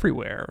Christians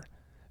everywhere,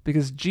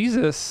 because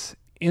Jesus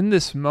in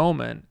this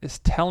moment is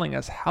telling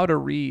us how to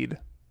read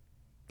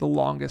the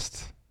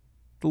longest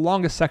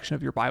section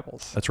of your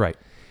Bibles. That's right.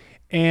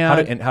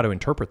 And how to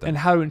interpret them.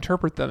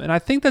 And I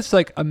think that's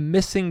like a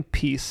missing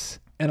piece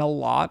in a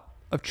lot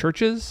of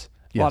churches,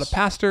 a lot of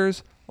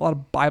pastors, a lot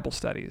of Bible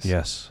studies.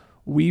 Yes.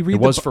 We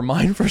read for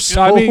mine for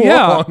so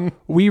long.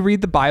 We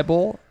read the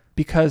Bible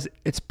because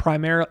it's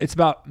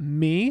about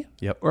me,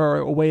 or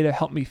a way to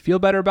help me feel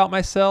better about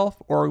myself,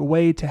 or a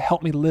way to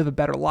help me live a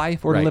better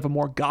life, or to live a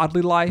more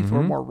godly life, or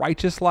a more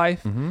righteous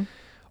life.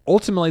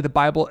 Ultimately, the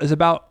Bible is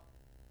about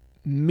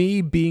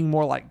me being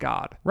more like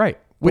God. Right.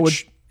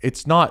 Which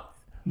it's not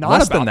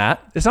less than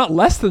that. It's not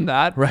less than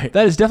that. Right.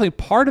 That is definitely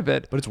part of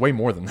it. But it's way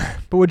more than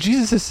that. But what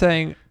Jesus is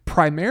saying,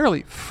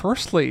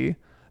 firstly,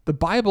 the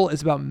Bible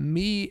is about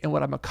me and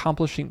what I'm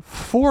accomplishing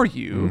for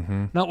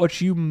you, not what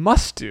you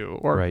must do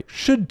or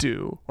should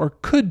do or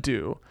could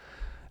do.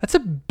 That's a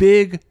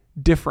big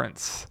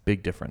difference.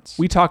 Big difference.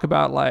 We talk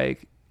about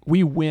like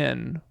we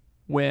win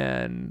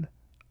when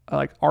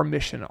like our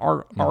mission,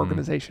 our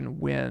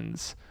organization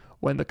wins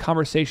when the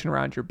conversation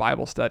around your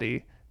Bible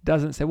study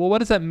doesn't say, well, what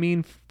does that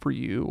mean for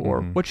you?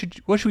 Or what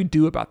should we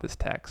do about this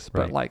text?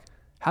 But like,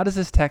 how does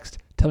this text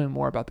tell me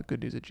more about the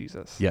good news of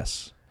Jesus?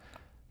 Yes.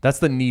 That's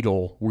the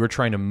needle we're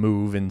trying to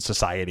move in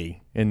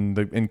society,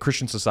 in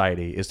Christian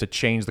society, is to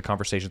change the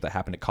conversations that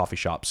happen at coffee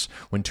shops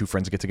when two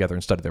friends get together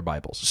and study their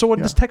Bibles. So what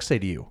does this text say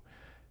to you?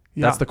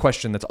 That's the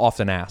question that's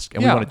often asked.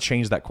 And we want to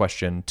change that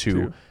question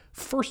to,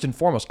 first and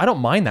foremost, I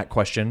don't mind that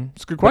question.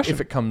 It's a good question. If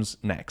it comes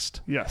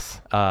next. Yes.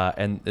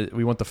 And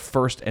we want the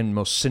first and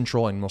most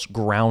central and most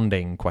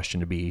grounding question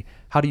to be,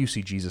 how do you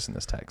see Jesus in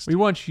this text? We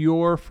want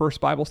your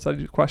first Bible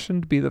study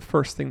question to be the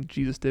first thing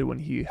Jesus did when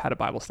he had a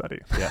Bible study.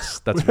 Yes,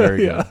 that's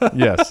very good.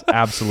 Yes,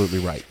 absolutely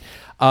right.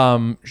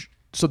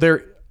 So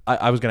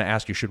I was going to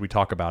ask you, should we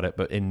talk about it?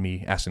 But in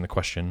me asking the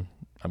question,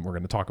 we're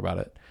going to talk about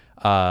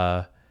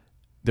it.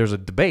 There's a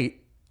debate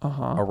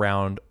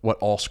around what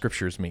all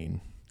scriptures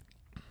mean.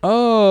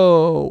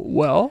 Oh,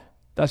 well,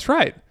 that's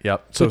right.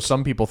 Yep. So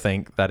some people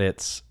think that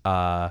it's,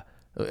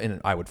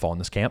 and I would fall in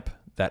this camp,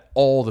 that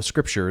all the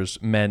scriptures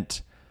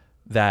meant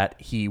that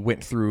he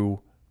went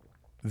through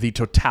the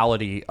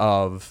totality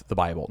of the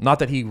Bible. Not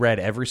that he read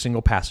every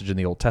single passage in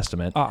the Old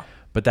Testament,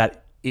 but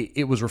that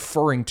it was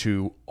referring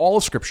to all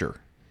of Scripture.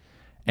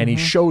 And he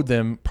showed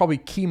them probably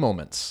key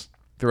moments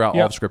throughout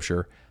all of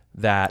Scripture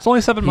that it's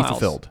only 7 miles.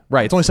 Fulfilled.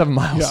 Right. It's only 7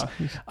 miles.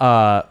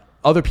 Yeah.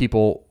 Other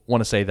people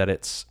want to say that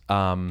it's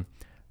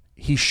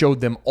he showed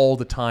them all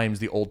the times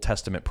the Old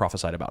Testament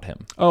prophesied about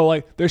him. Oh,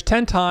 like there's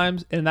 10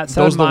 times in that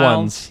 7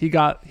 miles, he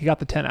got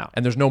the 10 out.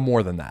 And there's no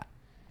more than that.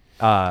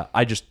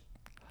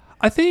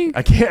 I think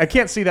I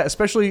can't see that,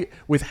 especially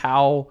with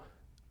how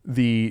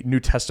the New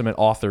Testament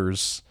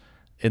authors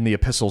in the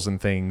epistles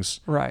and things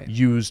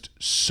used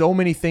so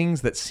many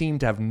things that seem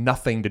to have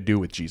nothing to do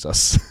with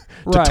Jesus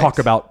to talk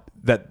about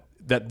that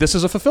this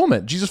is a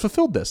fulfillment. Jesus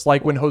fulfilled this.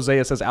 Like when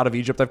Hosea says, out of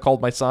Egypt I've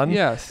called my son.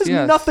 Yes. It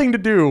has nothing to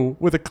do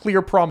with a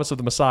clear promise of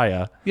the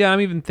Messiah. Yeah,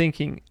 I'm even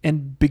thinking,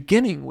 and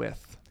beginning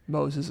with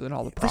Moses and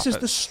all the prophets. This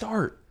is the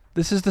start.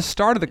 This is the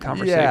start of the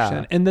conversation.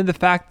 Yeah. And then the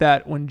fact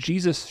that when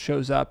Jesus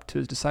shows up to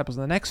his disciples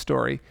in the next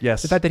story, the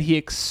fact that he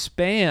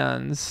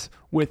expands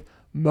with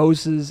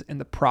Moses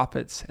and the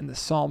prophets and the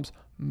Psalms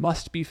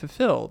must be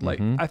fulfilled. Like,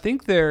 I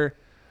think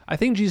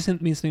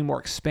Jesus means something more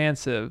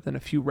expansive than a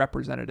few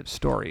representative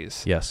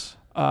stories. Yes.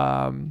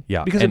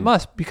 Because it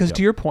must. Because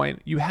to your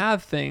point, you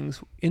have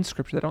things in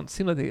Scripture that don't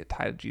seem like they get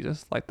tied to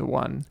Jesus, like the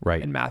one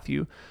in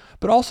Matthew,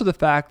 but also the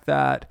fact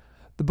that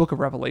the book of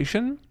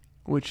Revelation,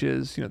 which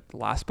is the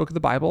last book of the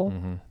Bible,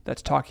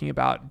 that's talking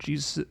about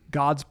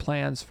God's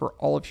plans for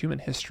all of human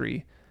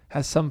history,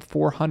 has some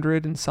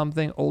 400 and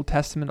something Old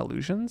Testament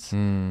allusions.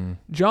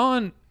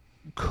 John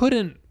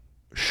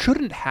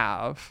shouldn't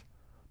have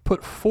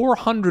put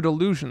 400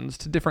 allusions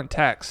to different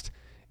texts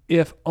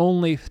if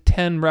only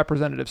 10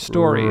 representative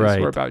stories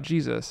were about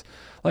Jesus.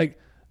 Like,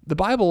 the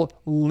Bible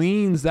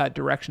leans that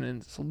direction in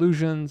its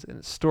allusions and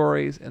its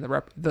stories and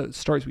the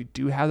stories we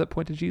do have that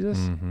point to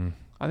Jesus.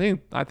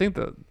 I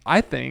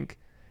think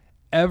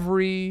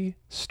every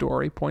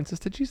story points us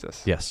to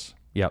Jesus. Yes.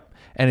 Yep.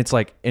 And it's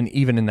like, and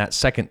even in that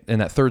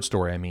third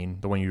story, I mean,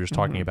 the one you were just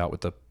talking about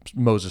with the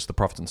Moses, the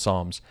prophets and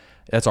Psalms,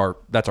 that's our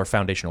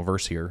foundational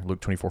verse here,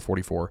 Luke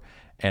 24:44.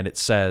 And it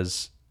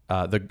says,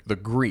 the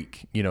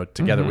Greek,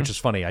 together, which is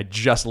funny. I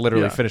just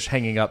literally finished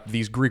hanging up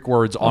these Greek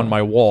words on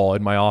my wall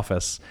in my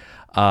office.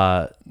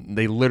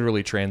 They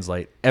literally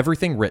translate,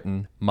 everything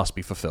written must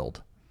be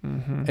fulfilled.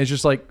 And it's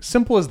just like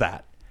simple as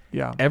that.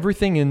 Yeah.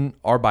 Everything in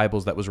our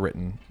Bibles that was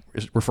written,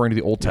 referring to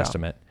the Old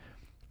Testament,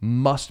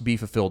 must be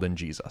fulfilled in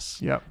Jesus.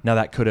 Yep. Now,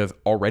 that could have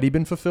already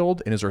been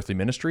fulfilled in his earthly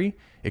ministry.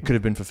 It could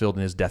have been fulfilled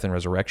in his death and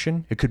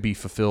resurrection. It could be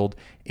fulfilled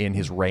in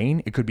his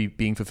reign. It could be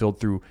being fulfilled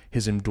through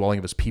his indwelling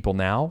of his people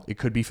now. It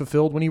could be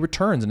fulfilled when he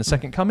returns in his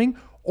second coming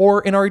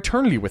or in our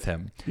eternity with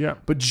him. Yeah.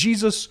 But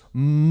Jesus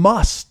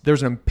must,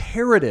 there's an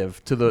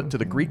imperative to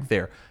the Greek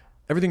there.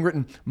 Everything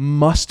written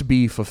must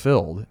be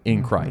fulfilled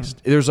in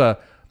Christ. There's a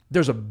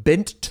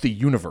bent to the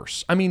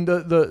universe. I mean,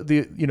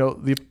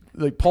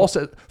 like Paul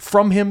said,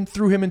 from him,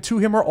 through him, and to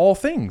him are all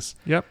things.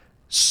 Yep.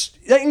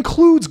 That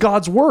includes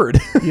God's word.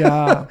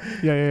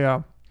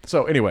 Yeah.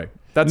 So anyway,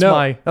 that's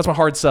my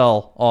hard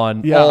sell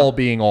on all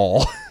being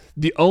all.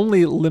 The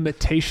only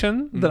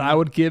limitation that I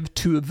would give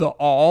to the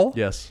all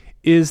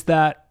is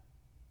that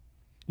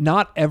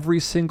not every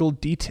single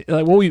detail,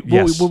 like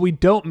what we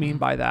don't mean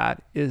by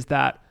that is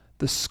that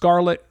the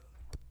scarlet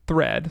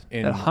thread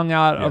that hung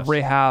out of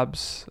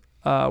Rahab's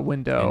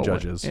window in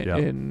Judges,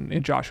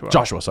 in Joshua.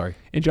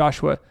 In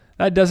Joshua,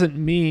 that doesn't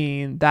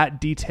mean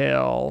that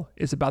detail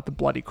is about the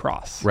bloody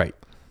cross. Right.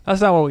 That's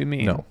not what we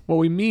mean. No. What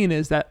we mean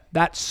is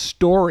that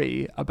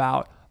story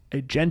about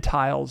a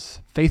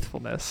Gentile's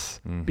faithfulness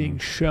being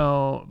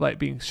shown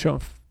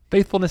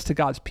faithfulness to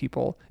God's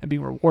people and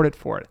being rewarded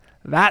for it.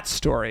 That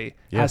story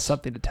has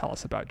something to tell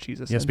us about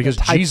Jesus. Yes, because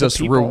Jesus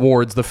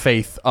rewards the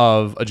faith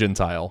of a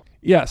Gentile.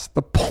 Yes,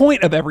 the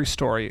point of every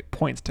story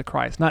points to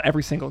Christ. Not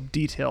every single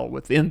detail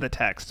within the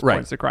text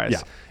points to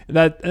Christ.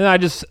 Yeah. And I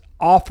just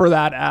offer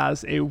that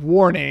as a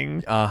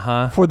warning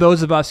for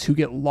those of us who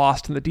get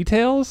lost in the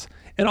details.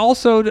 And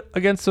also,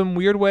 against some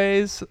weird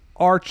ways,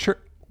 our church...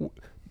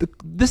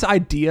 This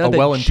idea, a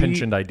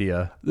well-intentioned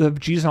idea,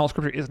 of Jesus in all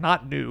Scripture is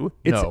not new.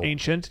 It's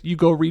ancient. You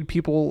go read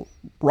people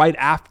right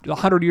after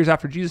 100 years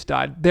after Jesus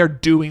died. They're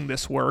doing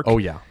this work. Oh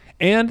yeah,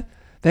 and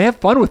they have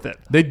fun with it.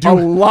 They do.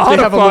 They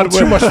have a little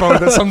too much fun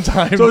with it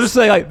sometimes. So just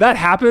say like that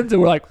happens,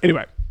 and we're like,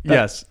 anyway.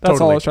 Yes, that's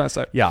totally. all I was trying to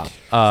say. Yeah,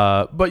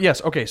 but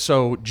yes, okay.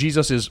 So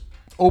Jesus is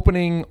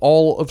opening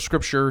all of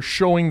Scripture,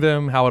 showing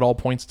them how it all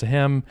points to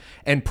Him,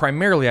 and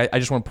primarily, I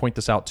just want to point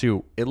this out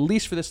too. At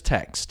least for this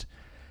text.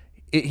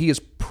 He is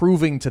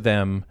proving to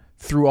them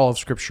through all of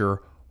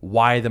Scripture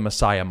why the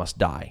Messiah must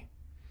die.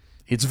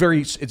 It's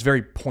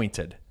very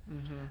pointed.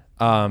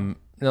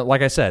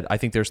 Like I said, I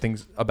think there's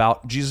things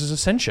about Jesus'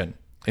 ascension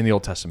in the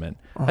Old Testament.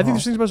 I think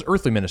there's things about his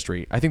earthly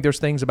ministry. I think there's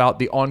things about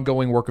the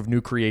ongoing work of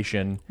new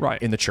creation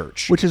in the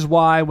church. Which is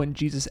why when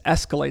Jesus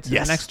escalates in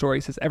the next story,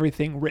 he says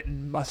everything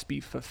written must be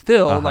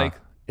fulfilled. Like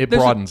it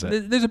broadens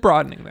it. There's a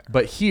broadening there.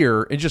 But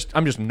here,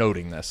 I'm just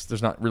noting this.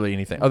 There's not really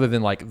anything other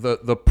than like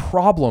the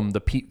problem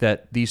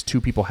that these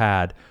two people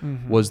had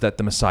was that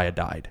the Messiah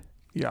died.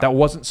 Yeah. That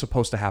wasn't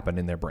supposed to happen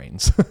in their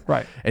brains.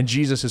 Right. And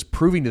Jesus is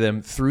proving to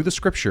them through the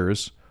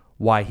Scriptures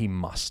why he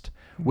must,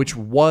 which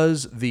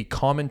was the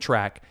common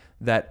track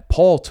that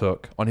Paul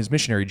took on his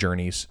missionary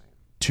journeys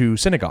to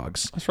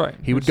synagogues. That's right.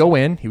 He would go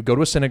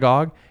to a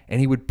synagogue, and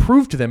he would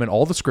prove to them in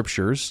all the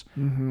Scriptures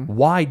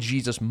why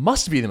Jesus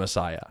must be the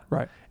Messiah.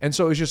 Right. And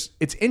so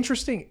it's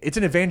interesting. It's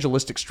an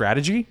evangelistic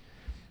strategy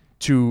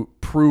to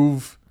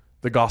prove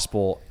the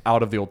gospel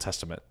out of the Old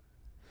Testament.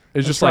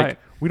 It's just like,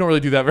 we don't really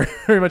do that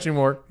very much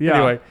anymore. Yeah.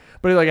 Anyway,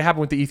 but it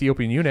happened with the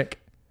Ethiopian eunuch.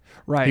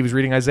 Right. He was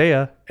reading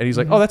Isaiah and he's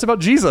like, oh, that's about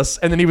Jesus.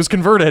 And then he was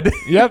converted.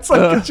 Yep.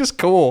 It's just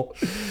cool.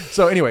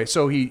 So anyway,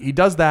 so he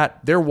does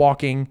that. They're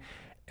walking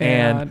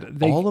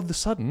and all of a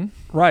sudden.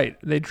 Right.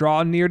 They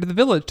draw near to the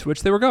village to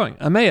which they were going,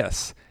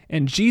 Emmaus.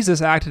 And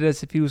Jesus acted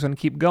as if he was going to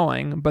keep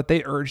going, but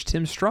they urged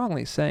him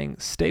strongly, saying,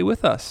 stay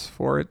with us,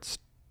 for it's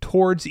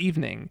towards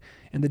evening,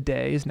 and the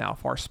day is now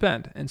far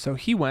spent. And so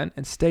he went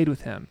and stayed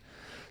with him.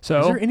 So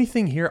is there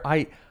anything here?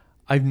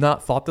 I've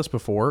not thought this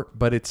before,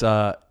 but it's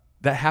that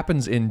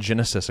happens in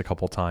Genesis a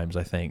couple times,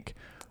 I think,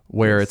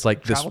 where it's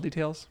like travel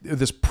details,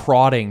 this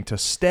prodding to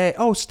stay.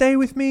 Oh, stay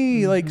with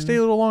me, like stay a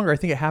little longer. I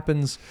think it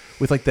happens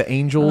with like the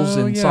angels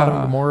in Sodom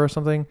and Gomorrah or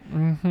something.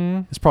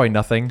 Mm-hmm. It's probably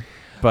nothing,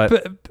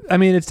 but I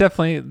mean, it's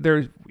definitely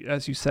there.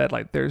 As you said,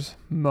 like there's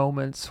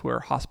moments where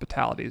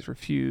hospitality is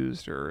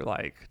refused or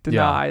like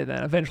denied, and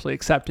then eventually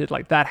accepted.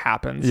 Like that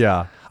happens.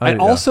 Yeah, I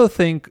also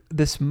think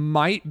this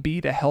might be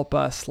to help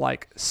us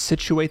like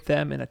situate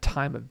them in a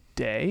time of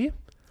day.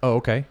 Oh,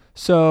 okay.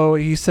 So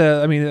he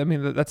said, I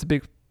mean, that's a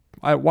big.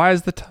 Why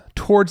is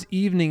towards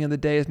evening and the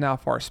day is now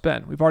far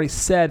spent? We've already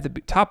said at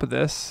the top of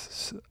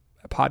this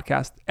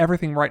podcast,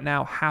 everything right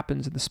now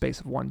happens in the space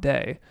of one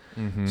day.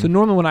 Mm-hmm. So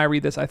normally when I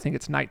read this, I think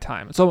it's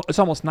nighttime. It's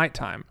almost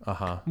nighttime.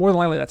 More than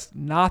likely, that's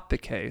not the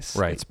case.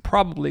 Right. It's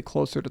probably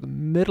closer to the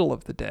middle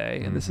of the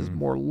day, and this is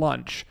more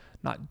lunch,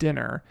 not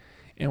dinner.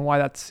 And why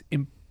that's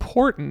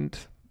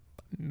important,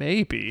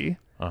 maybe,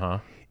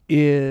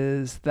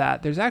 is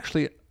that there's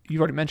actually,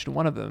 you've already mentioned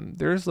one of them,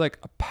 there's like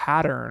a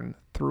pattern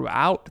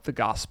throughout the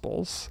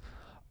Gospels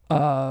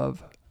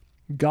of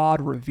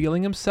God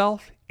revealing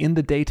himself in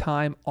the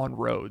daytime on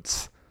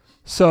roads.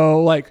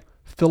 So like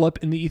Philip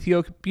in the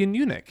Ethiopian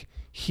eunuch,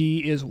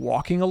 he is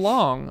walking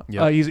along,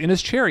 he's in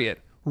his chariot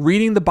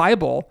reading the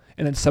Bible,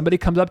 and then somebody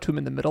comes up to him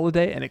in the middle of the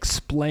day and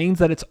explains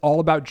that it's all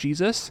about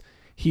Jesus.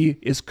 He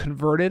is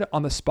converted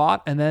on the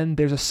spot, and then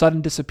there's a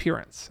sudden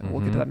disappearance. And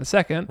we'll get to that in a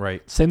second.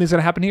 Right. Same thing's going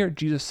to happen here.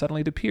 Jesus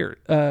suddenly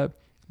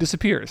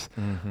disappears.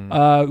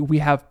 We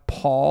have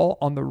Paul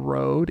on the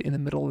road in the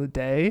middle of the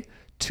day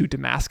to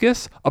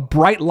Damascus. A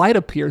bright light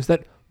appears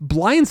that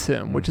blinds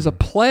him, which is a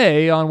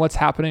play on what's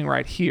happening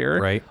right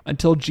here, right,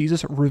 until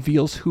Jesus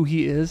reveals who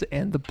he is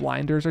and the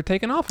blinders are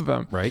taken off of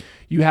him. Right.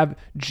 You have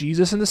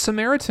Jesus and the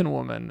Samaritan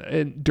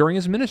woman during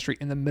his ministry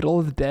in the middle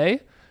of the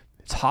day.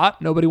 It's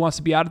hot. Nobody wants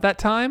to be out at that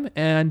time.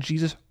 And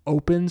Jesus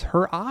opens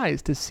her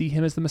eyes to see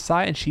him as the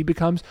Messiah, and she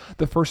becomes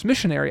the first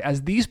missionary,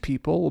 as these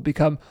people will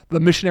become the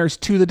missionaries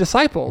to the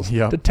disciples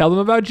to tell them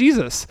about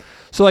Jesus.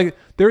 So like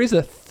there is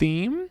a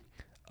theme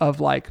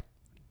of like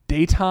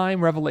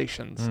daytime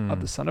revelations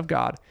of the Son of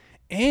God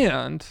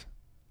and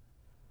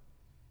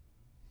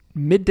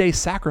midday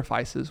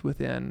sacrifices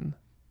within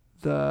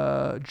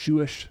the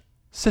Jewish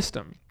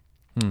system.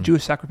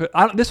 Jewish sacrifice.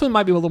 This one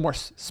might be a little more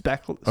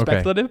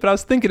speculative, but I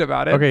was thinking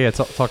about it. Okay, yeah,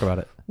 talk about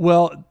it.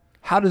 Well,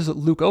 how does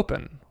Luke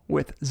open?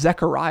 With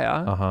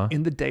Zechariah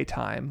in the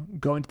daytime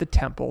going to the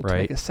temple to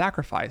make his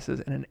sacrifices,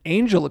 and an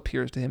angel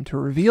appears to him to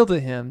reveal to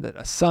him that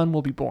a son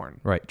will be born.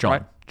 Right,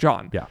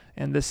 John. Yeah.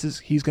 And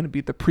he's going to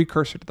be the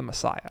precursor to the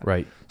Messiah.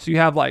 Right. So you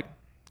have like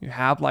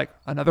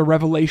another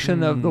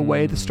revelation of the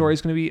way the story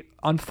is going to be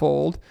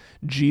unfold.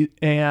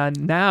 And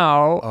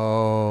now,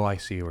 oh, I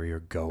see where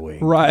you're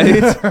going.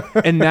 Right.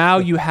 And now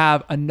you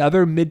have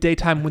another midday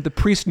time when the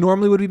priests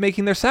normally would be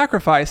making their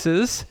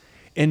sacrifices,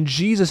 and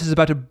Jesus is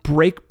about to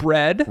break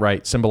bread.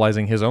 Right,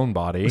 symbolizing his own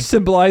body.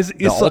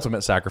 The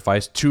ultimate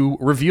sacrifice to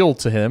reveal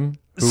to him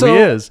who he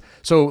is.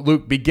 So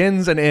Luke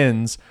begins and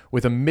ends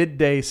with a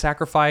midday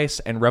sacrifice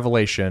and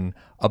revelation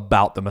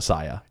about the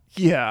Messiah.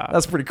 Yeah.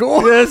 That's pretty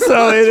cool. Yeah,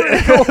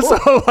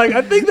 so like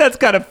I think that's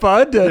kind of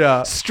fun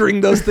to string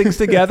those things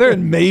together,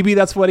 and maybe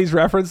that's what he's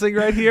referencing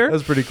right here.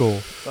 That's pretty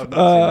cool. I've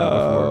not seen that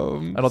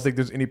before. I don't think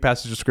there's any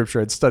passage of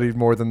scripture I'd studied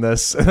more than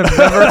this. I've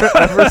never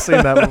ever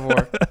seen that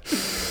before.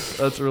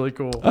 That's really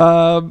cool.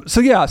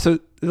 So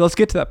let's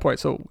get to that point.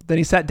 So then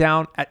he sat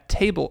down at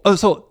table. Oh,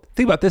 so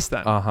think about this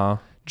then.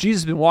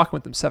 Jesus has been walking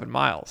with them 7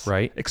 miles.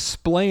 Right.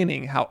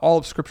 Explaining how all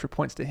of scripture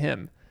points to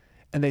him.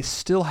 And they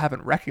still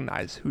haven't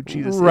recognized who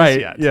Jesus is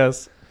yet.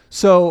 Yes.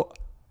 So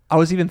I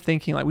was even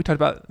thinking, like we talked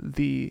about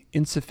the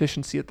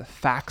insufficiency of the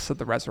facts of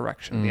the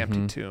resurrection, the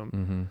empty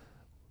tomb.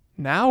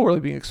 Now we're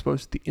being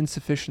exposed to the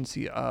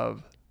insufficiency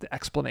of the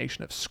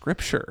explanation of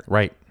scripture.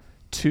 Right.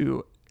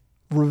 To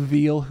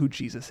reveal who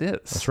Jesus is.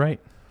 That's right.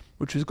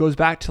 Which goes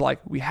back to like,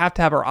 we have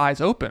to have our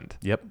eyes opened.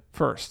 Yep.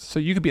 First. So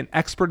you could be an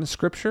expert in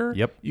scripture.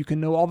 Yep. You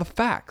can know all the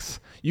facts.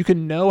 You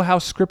can know how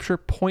scripture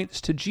points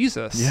to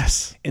Jesus.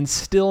 Yes. And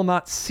still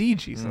not see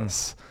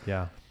Jesus.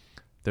 Yeah.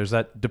 There's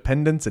that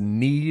dependence and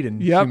need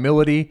and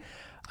humility.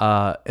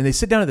 And they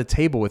sit down at the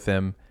table with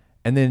him.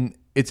 And then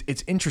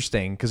it's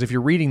interesting because if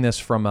you're reading this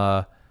from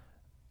a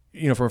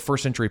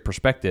first century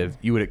perspective,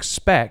 you would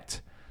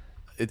expect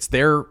it's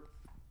their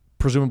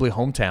presumably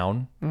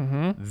hometown.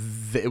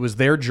 It was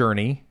their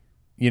journey.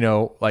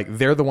 Like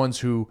they're the ones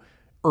who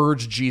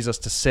urged Jesus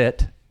to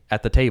sit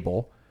at the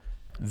table.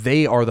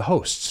 They are the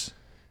hosts.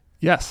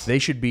 Yes. They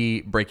should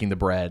be breaking the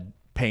bread,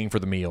 paying for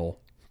the meal,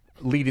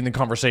 leading the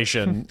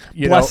conversation,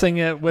 blessing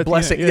it with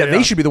blessing.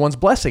 They should be the ones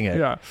blessing it.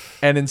 Yeah.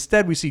 And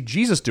instead we see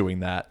Jesus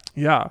doing that.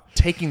 Yeah.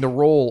 Taking the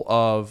role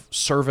of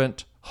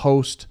servant,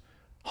 host,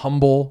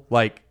 humble.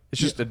 Like, it's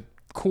just a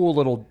cool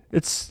little...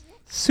 It's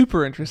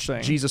super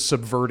interesting. Jesus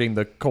subverting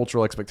the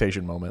cultural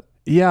expectation moment.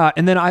 Yeah,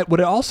 and then what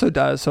it also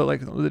does, so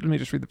like, let me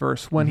just read the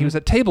verse. When he was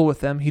at table with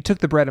them, he took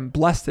the bread and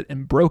blessed it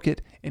and broke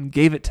it and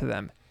gave it to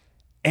them.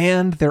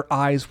 And their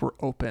eyes were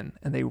open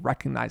and they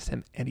recognized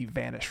him and he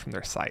vanished from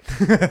their sight.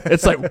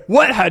 It's like,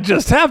 what had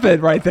just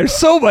happened right there?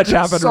 So much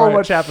happened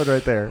much happened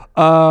right there.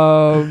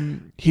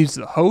 He's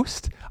the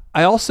host.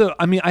 I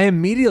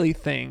immediately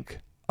think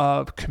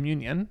of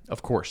communion.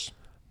 Of course.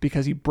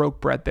 Because he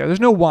broke bread there. There's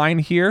no wine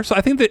here. So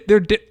I think that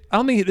I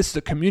don't think this is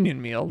a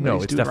communion meal.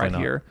 No, it's definitely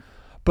not here.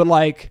 But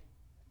like,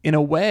 in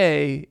a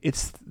way,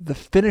 it's the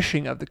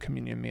finishing of the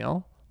communion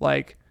meal.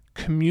 Like,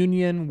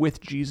 communion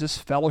with Jesus,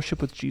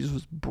 fellowship with Jesus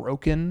was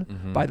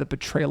broken by the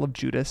betrayal of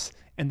Judas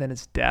and then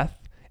his death.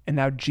 And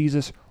now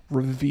Jesus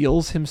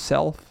reveals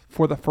himself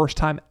for the first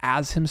time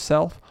as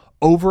himself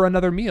over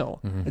another meal.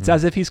 Mm-hmm. It's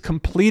as if he's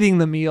completing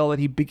the meal that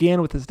he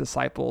began with his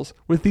disciples,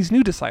 with these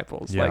new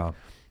disciples. Yeah. Like,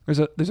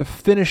 there's a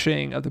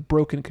finishing of the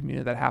broken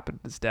communion that happened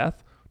at his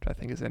death, which I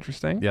think is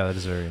interesting. Yeah, that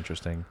is very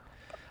interesting.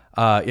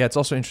 It's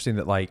also interesting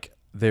that like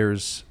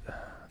there's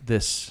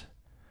this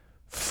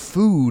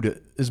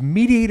food, this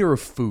mediator of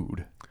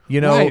food,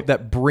 right,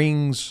 that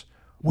brings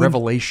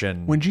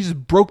revelation. When Jesus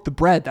broke the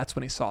bread, that's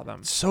when he saw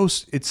them. So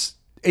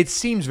it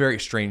seems very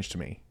strange to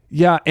me.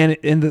 Yeah, and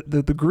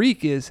the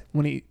Greek is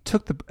when he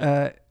took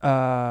the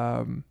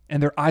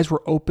and their eyes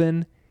were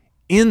open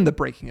in the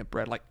breaking of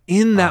bread, like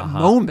in that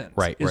moment,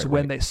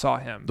 when they saw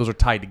him. Those are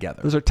tied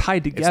together.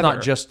 It's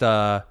not just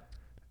a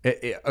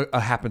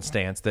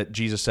happenstance that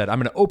Jesus said, I'm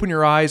going to open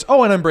your eyes.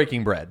 Oh, and I'm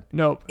breaking bread.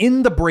 No.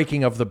 In the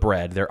breaking of the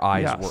bread, their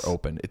eyes were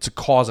open. It's a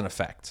cause and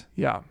effect.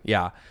 Yeah.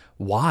 Yeah.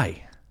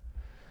 Why?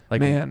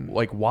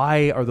 Like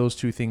why are those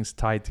two things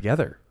tied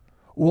together?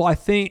 Well,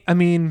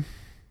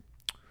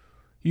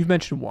 you've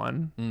mentioned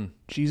one.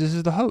 Jesus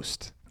is the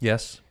host.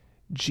 Yes.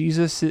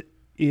 Jesus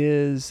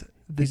is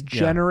the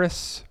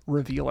generous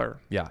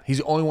revealer. Yeah. He's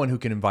the only one who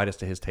can invite us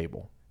to his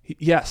table.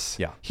 Yes.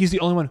 Yeah. He's the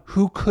only one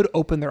who could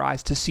open their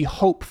eyes to see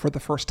hope for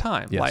the first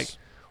time. Yes.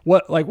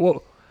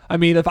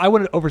 If I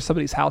went over to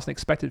somebody's house and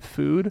expected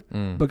food,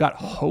 but got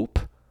hope,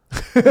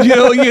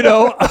 you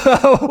know,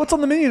 what's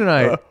on the menu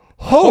tonight?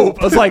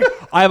 Hope. It's like,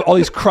 I have all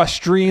these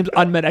crushed dreams,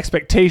 unmet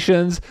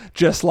expectations,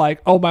 just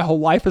like, oh, my whole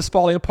life is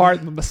falling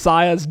apart. The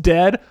Messiah's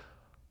dead.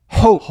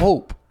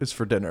 Hope is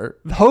for dinner.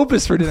 Hope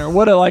is for dinner.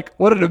 What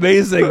an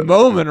amazing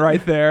moment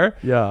right there.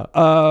 Yeah.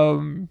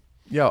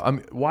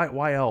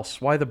 Why else?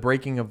 Why the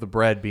breaking of the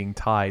bread being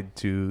tied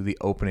to the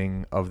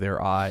opening of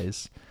their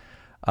eyes?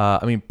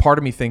 Part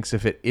of me thinks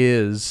if it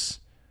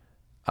is,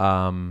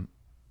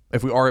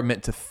 if we are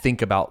meant to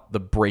think about the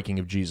breaking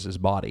of Jesus'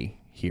 body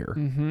here,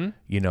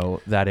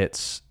 that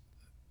it's,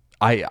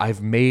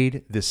 I've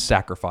made this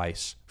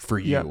sacrifice for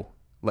you. Yep.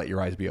 Let your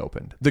eyes be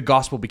opened. The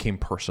gospel became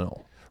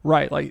personal.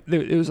 Right, like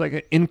it was like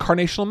an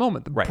incarnational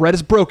moment. The bread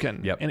is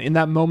broken, and in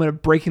that moment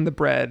of breaking the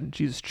bread,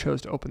 Jesus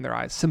chose to open their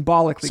eyes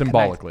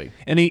symbolically.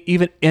 And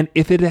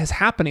if it is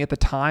happening at the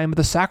time of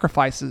the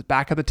sacrifices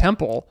back at the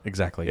temple,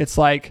 exactly, it's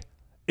like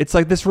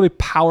this really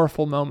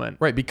powerful moment,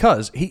 right?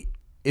 Because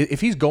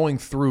if he's going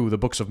through the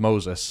books of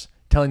Moses,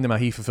 telling them how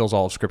he fulfills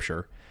all of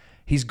Scripture,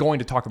 he's going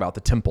to talk about the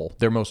temple,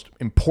 their most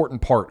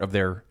important part of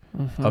their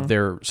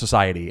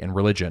society and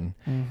religion.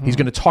 He's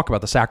going to talk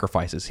about the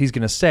sacrifices. He's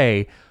going to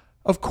say,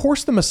 of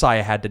course the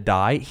Messiah had to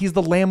die. He's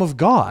the Lamb of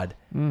God.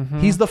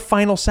 He's the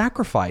final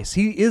sacrifice.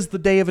 He is the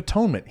Day of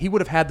Atonement. He would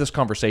have had this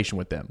conversation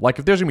with them. Like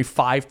if there's going to be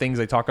 5 things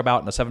they talk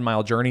about in a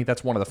 7-mile journey,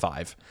 that's one of the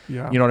 5.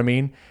 Yeah. You know what I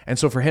mean? And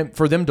so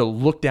for them to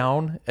look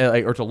down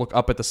or to look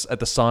up at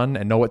the sun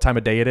and know what time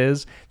of day it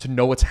is, to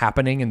know what's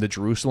happening in the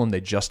Jerusalem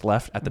they just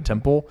left at the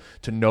temple,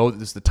 to know that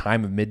this is the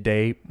time of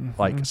midday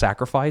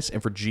sacrifice,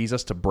 and for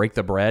Jesus to break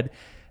the bread,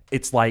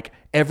 it's like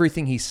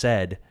everything he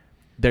said,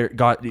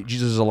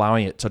 Jesus is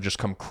allowing it to just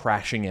come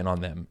crashing in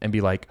on them and be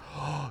like,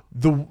 oh,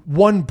 the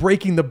one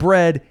breaking the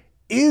bread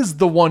is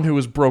the one who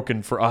was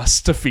broken for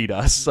us to feed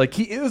us. Like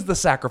he is the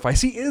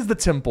sacrifice. He is the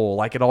temple.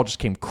 Like it all just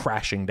came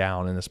crashing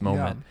down in this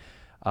moment.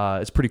 Yeah.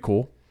 It's pretty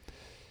cool.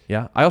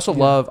 Yeah. I also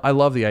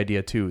love the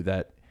idea too,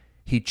 that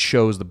he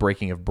chose the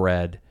breaking of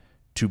bread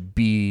to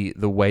be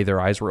the way their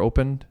eyes were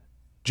opened,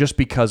 just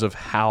because of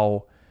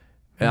how,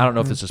 and I don't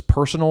know if this is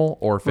personal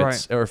or if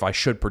or if I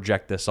should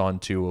project this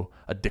onto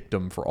a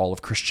dictum for all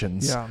of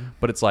Christians. Yeah.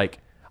 But it's like,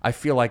 I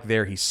feel like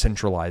there he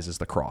centralizes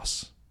the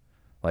cross.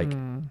 Like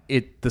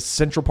the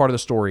central part of the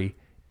story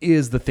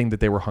is the thing that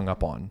they were hung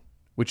up on,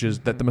 which is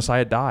that the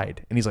Messiah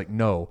died. And he's like,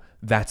 no,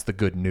 that's the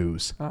good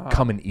news.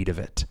 Come and eat of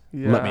it.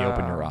 Yeah. Let me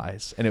open your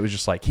eyes. And it was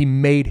just like, he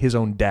made his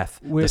own death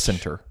the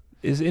center.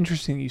 is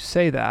interesting you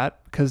say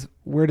that, because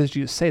where does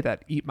Jesus say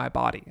that? Eat my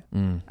body,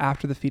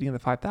 after the feeding of the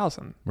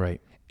 5,000.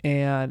 Right.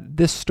 And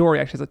this story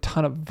actually has a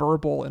ton of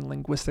verbal and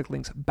linguistic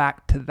links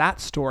back to that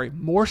story,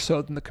 more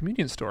so than the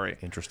communion story.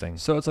 Interesting.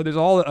 So it's like there's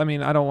all, I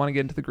mean, I don't want to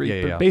get into the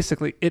Greek, but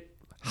basically it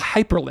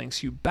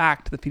hyperlinks you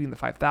back to the feeding of the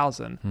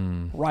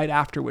 5,000, right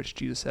after which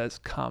Jesus says,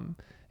 come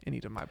and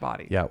eat of my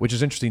body. Yeah, which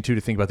is interesting too,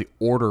 to think about the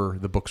order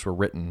the books were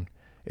written.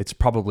 It's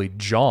probably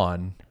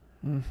John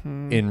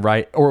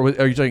or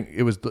are you saying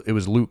it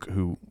was Luke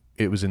who...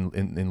 It was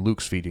in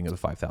Luke's feeding of the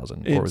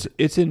 5,000, or was it?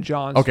 It's in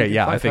John's. Okay,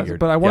 yeah, I figured.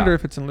 But I wonder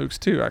if it's in Luke's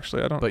too.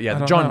 Actually, I don't. But yeah,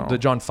 the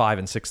John 5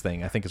 and 6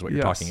 thing, I think, is what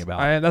you're talking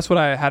about. That's what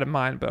I had in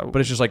mind. But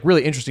it's just like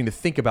really interesting to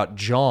think about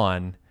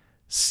John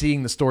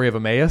seeing the story of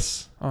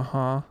Emmaus,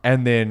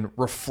 and then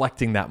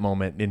reflecting that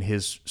moment in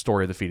his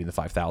story of the feeding of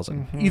the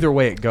 5,000. Either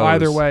way it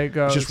goes.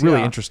 It's just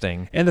really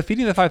interesting. And the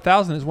feeding of the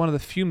 5,000 is one of the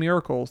few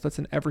miracles that's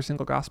in every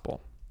single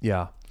gospel.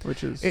 Yeah,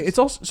 which is it's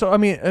also so. I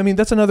mean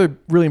that's another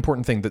really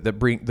important thing that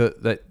bring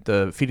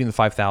the feeding the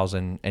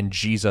 5,000 and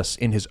Jesus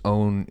in his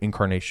own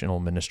incarnational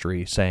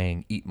ministry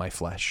saying, "Eat my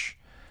flesh,"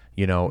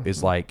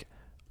 is like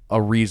a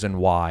reason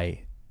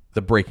why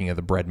the breaking of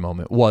the bread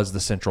moment was the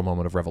central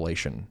moment of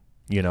revelation.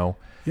 Yep.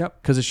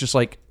 Because it's just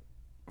like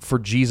for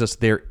Jesus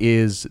there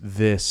is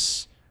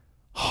this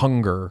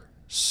hunger,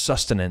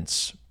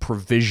 sustenance,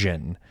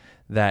 provision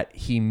that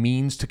he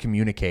means to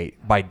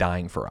communicate by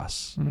dying for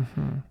us,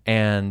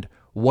 and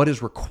what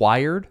is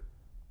required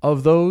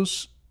of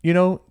those,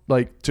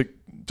 like to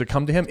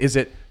come to him? Is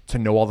it to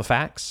know all the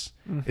facts?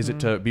 Is it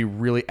to be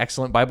really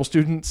excellent Bible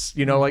students?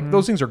 Like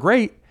those things are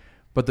great,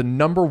 but the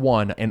number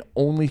one and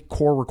only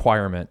core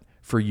requirement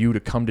for you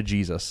to come to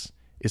Jesus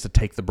is to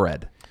take the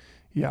bread.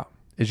 Yeah.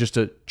 Is just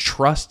to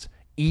trust,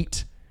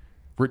 eat,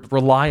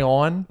 rely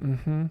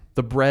on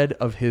the bread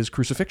of his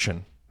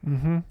crucifixion.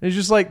 It's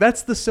just like,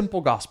 that's the simple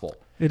gospel.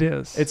 It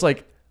is. It's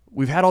like,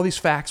 we've had all these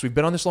facts. We've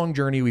been on this long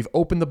journey. We've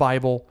opened the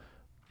Bible.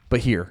 But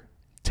here,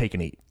 take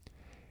and eat.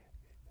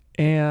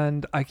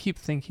 And I keep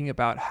thinking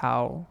about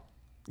how,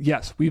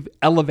 yes, we've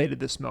elevated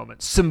this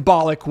moment.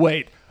 Symbolic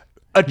weight.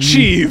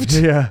 Achieved.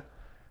 Yeah.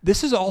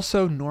 This is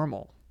also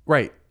normal.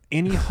 Right.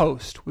 Any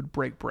host would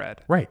break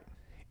bread. Right.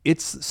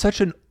 It's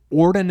such an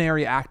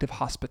ordinary act of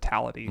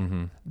hospitality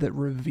that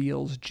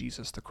reveals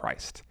Jesus the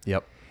Christ.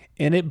 Yep.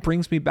 And it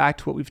brings me back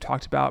to what we've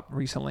talked about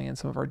recently in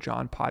some of our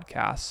John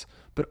podcasts,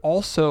 but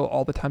also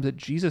all the times that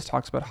Jesus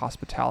talks about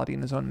hospitality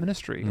in his own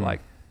ministry.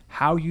 Like,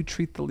 how you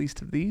treat the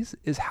least of these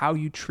is how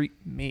you treat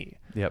me.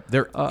 Yep.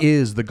 There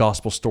is the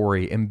gospel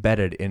story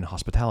embedded in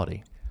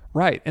hospitality.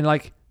 Right. And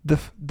like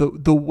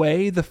the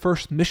way the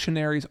first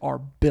missionaries are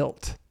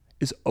built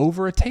is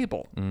over a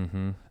table.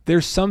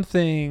 There's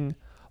something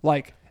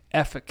like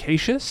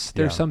efficacious.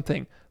 There's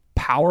something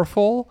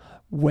powerful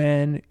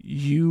when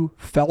you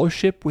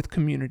fellowship with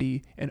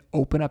community and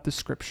open up the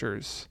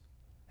scriptures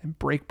and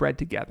break bread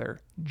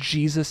together.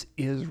 Jesus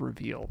is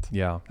revealed.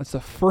 Yeah. That's the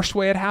first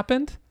way it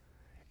happened.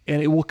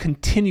 And it will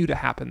continue to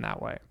happen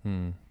that way.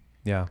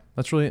 Yeah,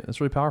 that's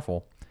really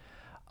powerful.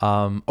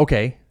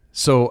 Okay,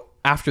 so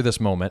after this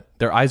moment,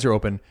 their eyes are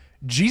open.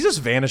 Jesus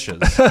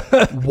vanishes.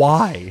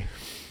 Why?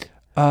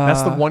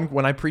 That's the one,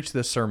 when I preach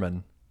this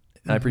sermon,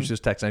 and I preach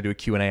this text, and I do a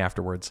Q&A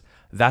afterwards,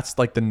 that's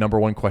like the number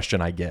one question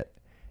I get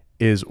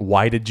is,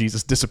 why did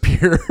Jesus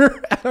disappear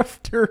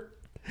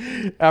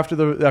after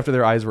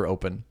their eyes were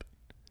open?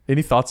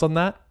 Any thoughts on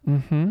that?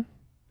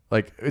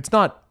 Like, it's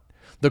not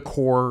the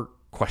core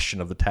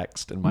question of the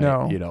text in my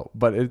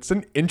but it's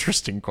an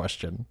interesting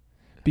question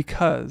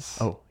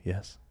because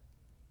yes,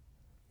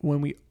 when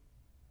we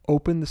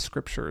open the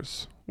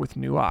scriptures with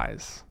new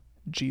eyes,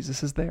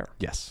 Jesus is there.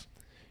 Yes,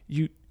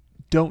 you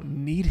don't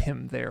need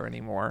him there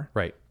anymore,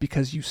 right?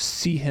 Because you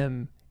see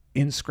him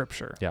in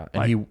scripture. Yeah,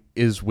 and he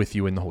is with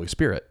you in the Holy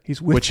Spirit.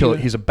 He's with you.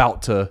 He's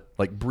about to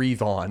like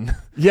breathe on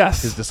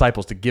his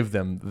disciples to give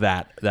them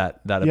that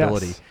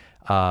ability.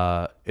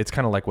 It's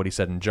kind of like what he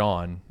said in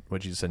John. What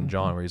Jesus said in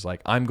John, where he's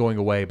like, "I'm going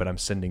away, but I'm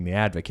sending the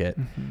Advocate."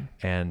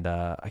 And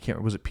I can't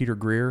remember, was it Peter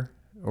Greer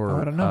or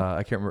I don't know.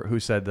 I can't remember who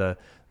said the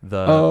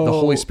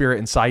Holy Spirit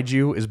inside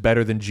you is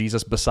better than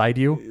Jesus beside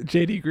you.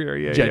 J.D.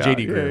 Greer,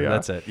 J.D. Greer,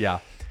 that's it. Yeah.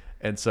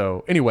 And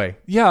so anyway,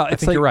 I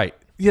think you're right.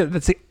 Yeah,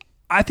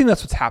 I think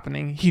that's what's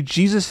happening.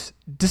 Jesus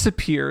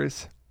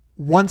disappears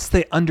once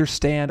they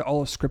understand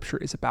all of Scripture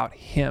is about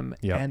him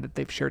and that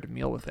they've shared a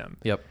meal with him.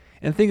 Yep.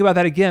 And think about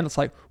that again. It's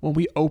like when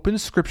we open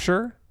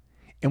Scripture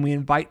and we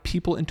invite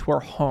people into our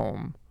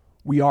home,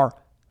 we are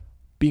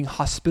being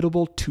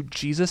hospitable to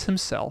Jesus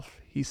himself,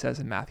 he says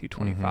in Matthew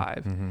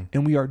 25,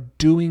 and we are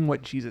doing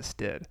what Jesus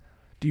did.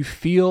 Do you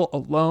feel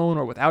alone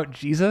or without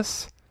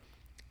Jesus?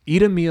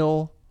 Eat a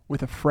meal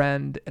with a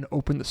friend and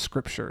open the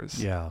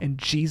scriptures. Yeah. And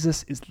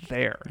Jesus is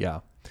there. Yeah.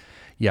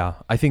 Yeah.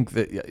 I think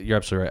that you're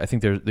absolutely right. I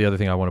think the other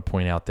thing I want to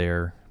point out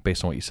there,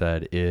 based on what you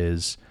said,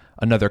 is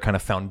another kind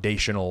of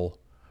foundational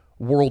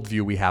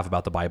worldview we have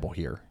about the Bible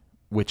here,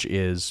 which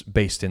is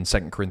based in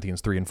 2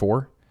 Corinthians 3 and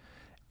 4.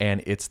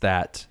 And it's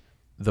that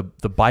the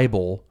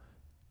Bible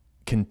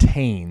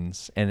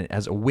contains, and it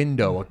has a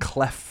window, a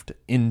cleft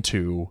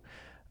into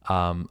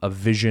a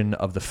vision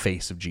of the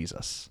face of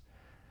Jesus.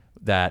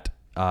 That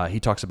he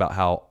talks about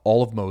how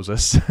all of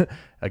Moses,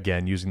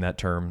 again using that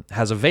term,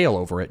 has a veil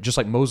over it, just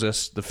like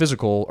Moses, the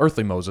physical,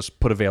 earthly Moses,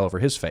 put a veil over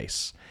his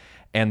face.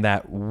 And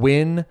that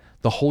when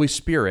the Holy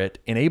Spirit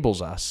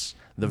enables us,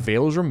 the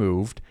veil is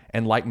removed,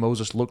 and like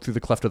Moses looked through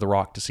the cleft of the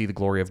rock to see the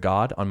glory of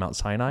God on Mount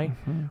Sinai,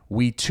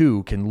 we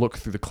too can look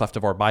through the cleft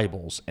of our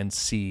Bibles and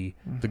see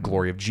the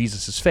glory of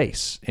Jesus'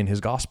 face in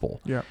his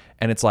gospel. Yeah.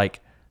 And it's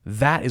like,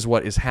 that is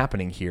what is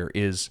happening here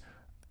is,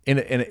 and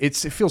it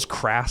feels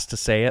crass to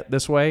say it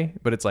this way,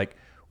 but it's like,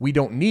 we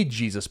don't need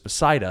Jesus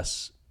beside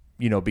us,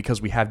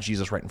 because we have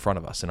Jesus right in front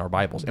of us in our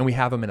Bibles, and we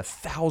have him in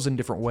 1,000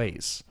 different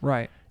ways.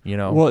 Right.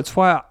 Well, it's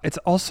why it's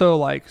also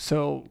like,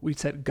 so we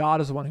said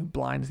God is the one who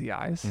blinds the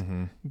eyes.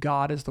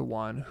 God is the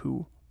one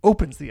who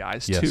opens the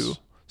eyes too.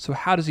 So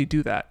how does he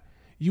do that?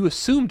 You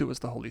assumed it was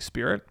the Holy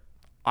Spirit.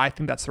 I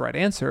think that's the right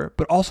answer,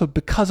 but also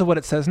because of what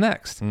it says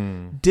next.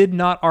 Did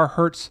not our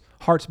hearts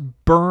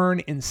burn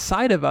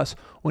inside of us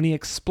when he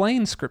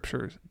explained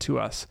scriptures to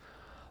us?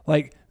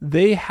 Like,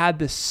 they had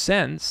this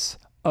sense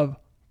of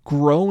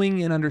growing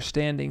in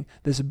understanding,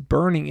 this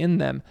burning in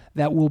them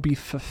that will be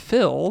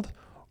fulfilled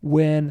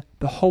when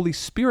the Holy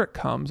Spirit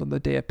comes on the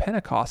day of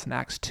Pentecost in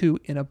Acts 2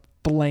 in a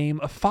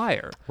flame of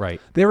fire. Right.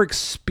 They're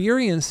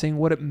experiencing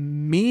what it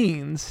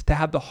means to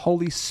have the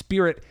Holy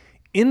Spirit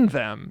in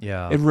them.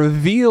 Yeah. It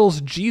reveals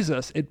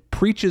Jesus. It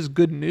preaches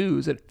good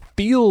news. It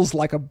feels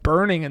like a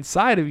burning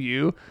inside of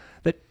you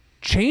that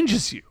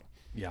changes you.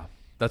 Yeah,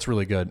 that's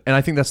really good. And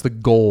I think that's the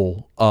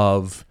goal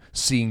of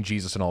seeing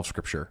Jesus in all of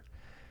Scripture,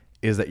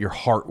 is that your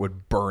heart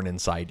would burn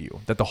inside you,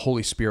 that the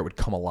Holy Spirit would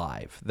come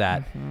alive,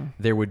 that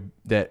there would,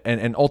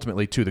 and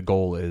ultimately too, the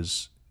goal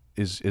is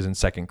in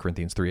 2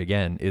 Corinthians 3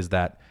 again, is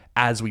that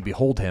as we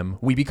behold him,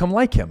 we become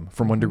like him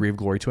from one degree of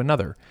glory to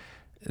another.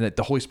 And that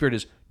the Holy Spirit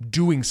is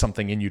doing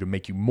something in you to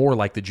make you more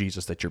like the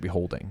Jesus that you're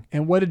beholding.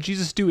 And what did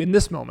Jesus do in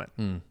this moment?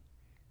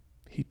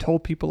 He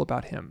told people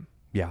about him.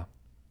 Yeah.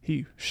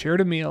 He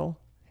shared a meal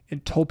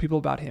and told people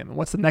about him. And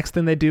what's the next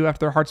thing they do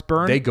after their hearts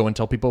burn? They go and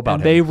tell people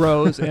about him. And they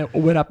rose and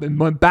went up and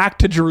went back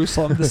to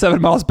Jerusalem, the 7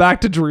 miles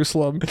back to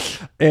Jerusalem,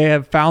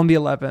 and found the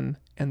 11,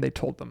 and they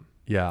told them,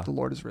 the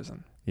Lord is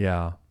risen.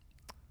 Yeah.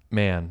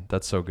 Man,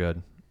 that's so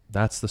good.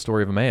 That's the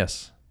story of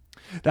Emmaus.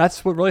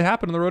 That's what really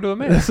happened on the road to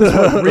Emmaus.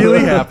 That's what really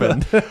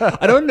happened.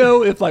 I don't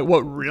know if like what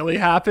really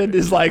happened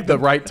is like the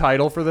right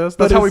title for this.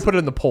 That's how we put it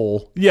in the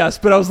poll. Yes,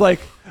 but I was like,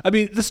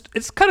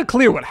 it's kind of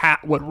clear what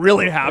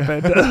really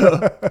happened,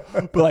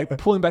 but like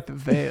pulling back the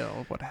veil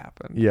of what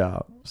happened. Yeah,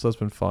 so that's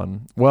been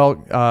fun.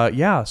 Well,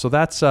 so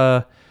that's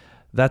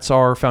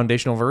our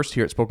foundational verse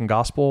here at Spoken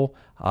Gospel.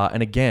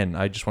 And again,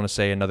 I just want to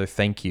say another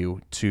thank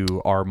you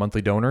to our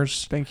monthly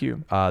donors. Thank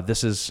you.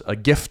 This is a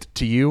gift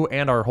to you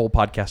and our whole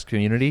podcast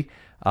community.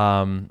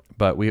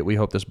 But we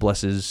hope this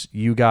blesses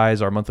you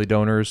guys, our monthly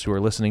donors who are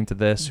listening to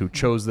this, who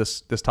chose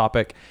this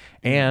topic.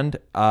 And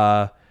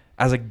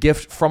as a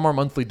gift from our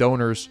monthly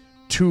donors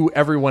to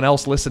everyone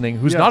else listening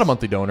who's not a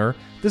monthly donor,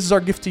 this is our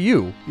gift to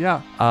you.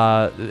 Yeah.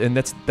 And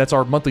that's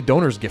our monthly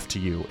donors' gift to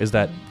you, is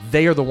that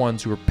they are the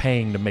ones who are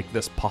paying to make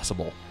this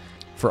possible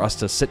for us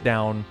to sit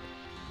down,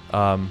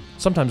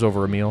 sometimes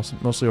over a meal,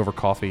 mostly over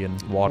coffee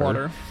and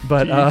water.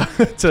 But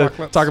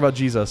to talk about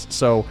Jesus.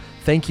 So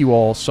thank you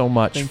all so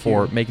much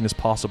for making this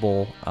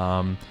possible,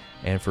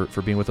 and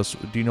for being with us.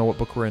 Do you know what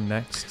book we're in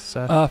next,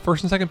 Seth?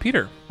 1st and 2nd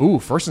Peter. Ooh,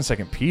 1st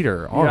and 2nd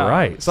Peter. All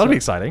right. So that'll be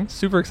exciting.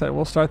 Super excited.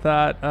 We'll start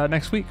that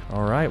next week.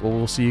 All right. Well,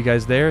 we'll see you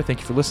guys there. Thank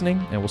you for listening,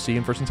 and we'll see you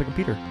in 1st and 2nd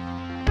Peter.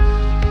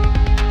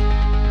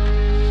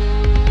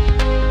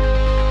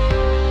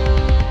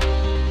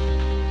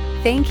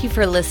 Thank you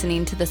for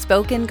listening to the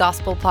Spoken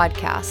Gospel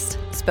Podcast.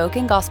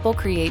 Spoken Gospel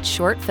creates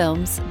short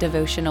films,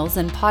 devotionals,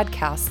 and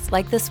podcasts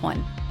like this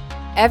one.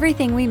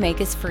 Everything we make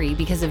is free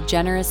because of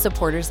generous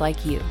supporters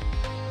like you.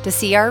 To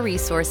see our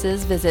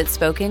resources, visit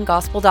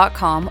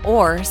spokengospel.com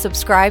or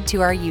subscribe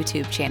to our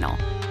YouTube channel.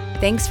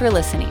 Thanks for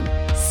listening.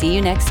 See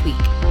you next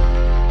week.